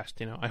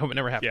trashed. I hope it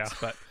never happens.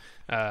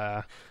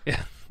 Yeah.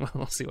 But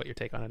we'll see what your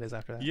take on it is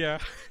after that. Yeah,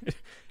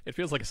 it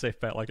feels like a safe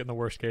bet. Like in the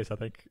worst case, I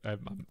think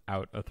I'm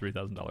out a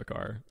 $3,000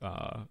 car,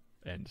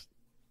 and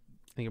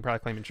you can probably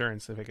claim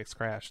insurance if it gets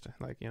crashed.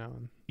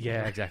 And,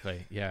 yeah,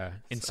 exactly. Yeah,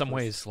 in some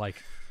ways,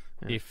 like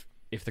if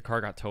the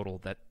car got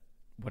totaled, that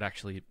would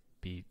actually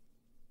be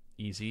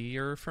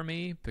easier for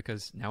me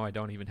because now I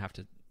don't even have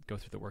to go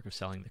through the work of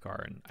selling the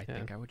car, and I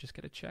think I would just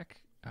get a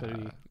check.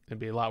 It'd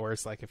be a lot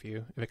worse, like if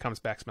it comes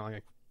back smelling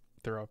like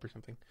throw up or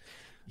something.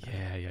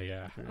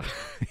 Yeah.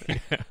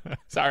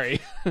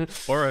 Sorry.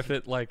 Or if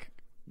it like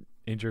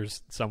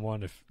injures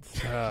someone, if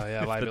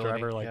liability. The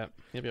driver like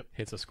yep.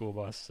 hits a school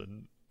bus,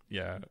 and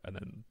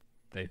then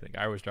they think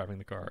I was driving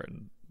the car,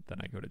 and then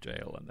I go to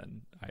jail, and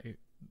then I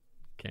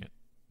can't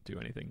do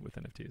anything with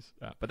NFTs.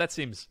 But that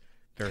seems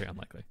very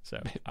unlikely.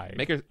 So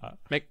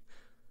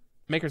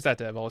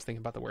makers.dev always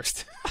thinking about the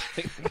worst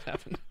thing that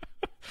happened.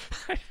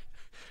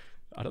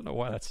 I don't know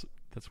why that's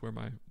where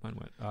my mind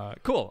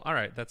went. Cool. All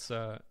right. That's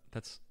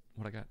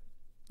what I got.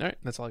 All right.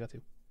 That's all I got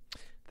too.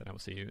 Then I will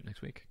see you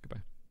next week.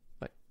 Goodbye.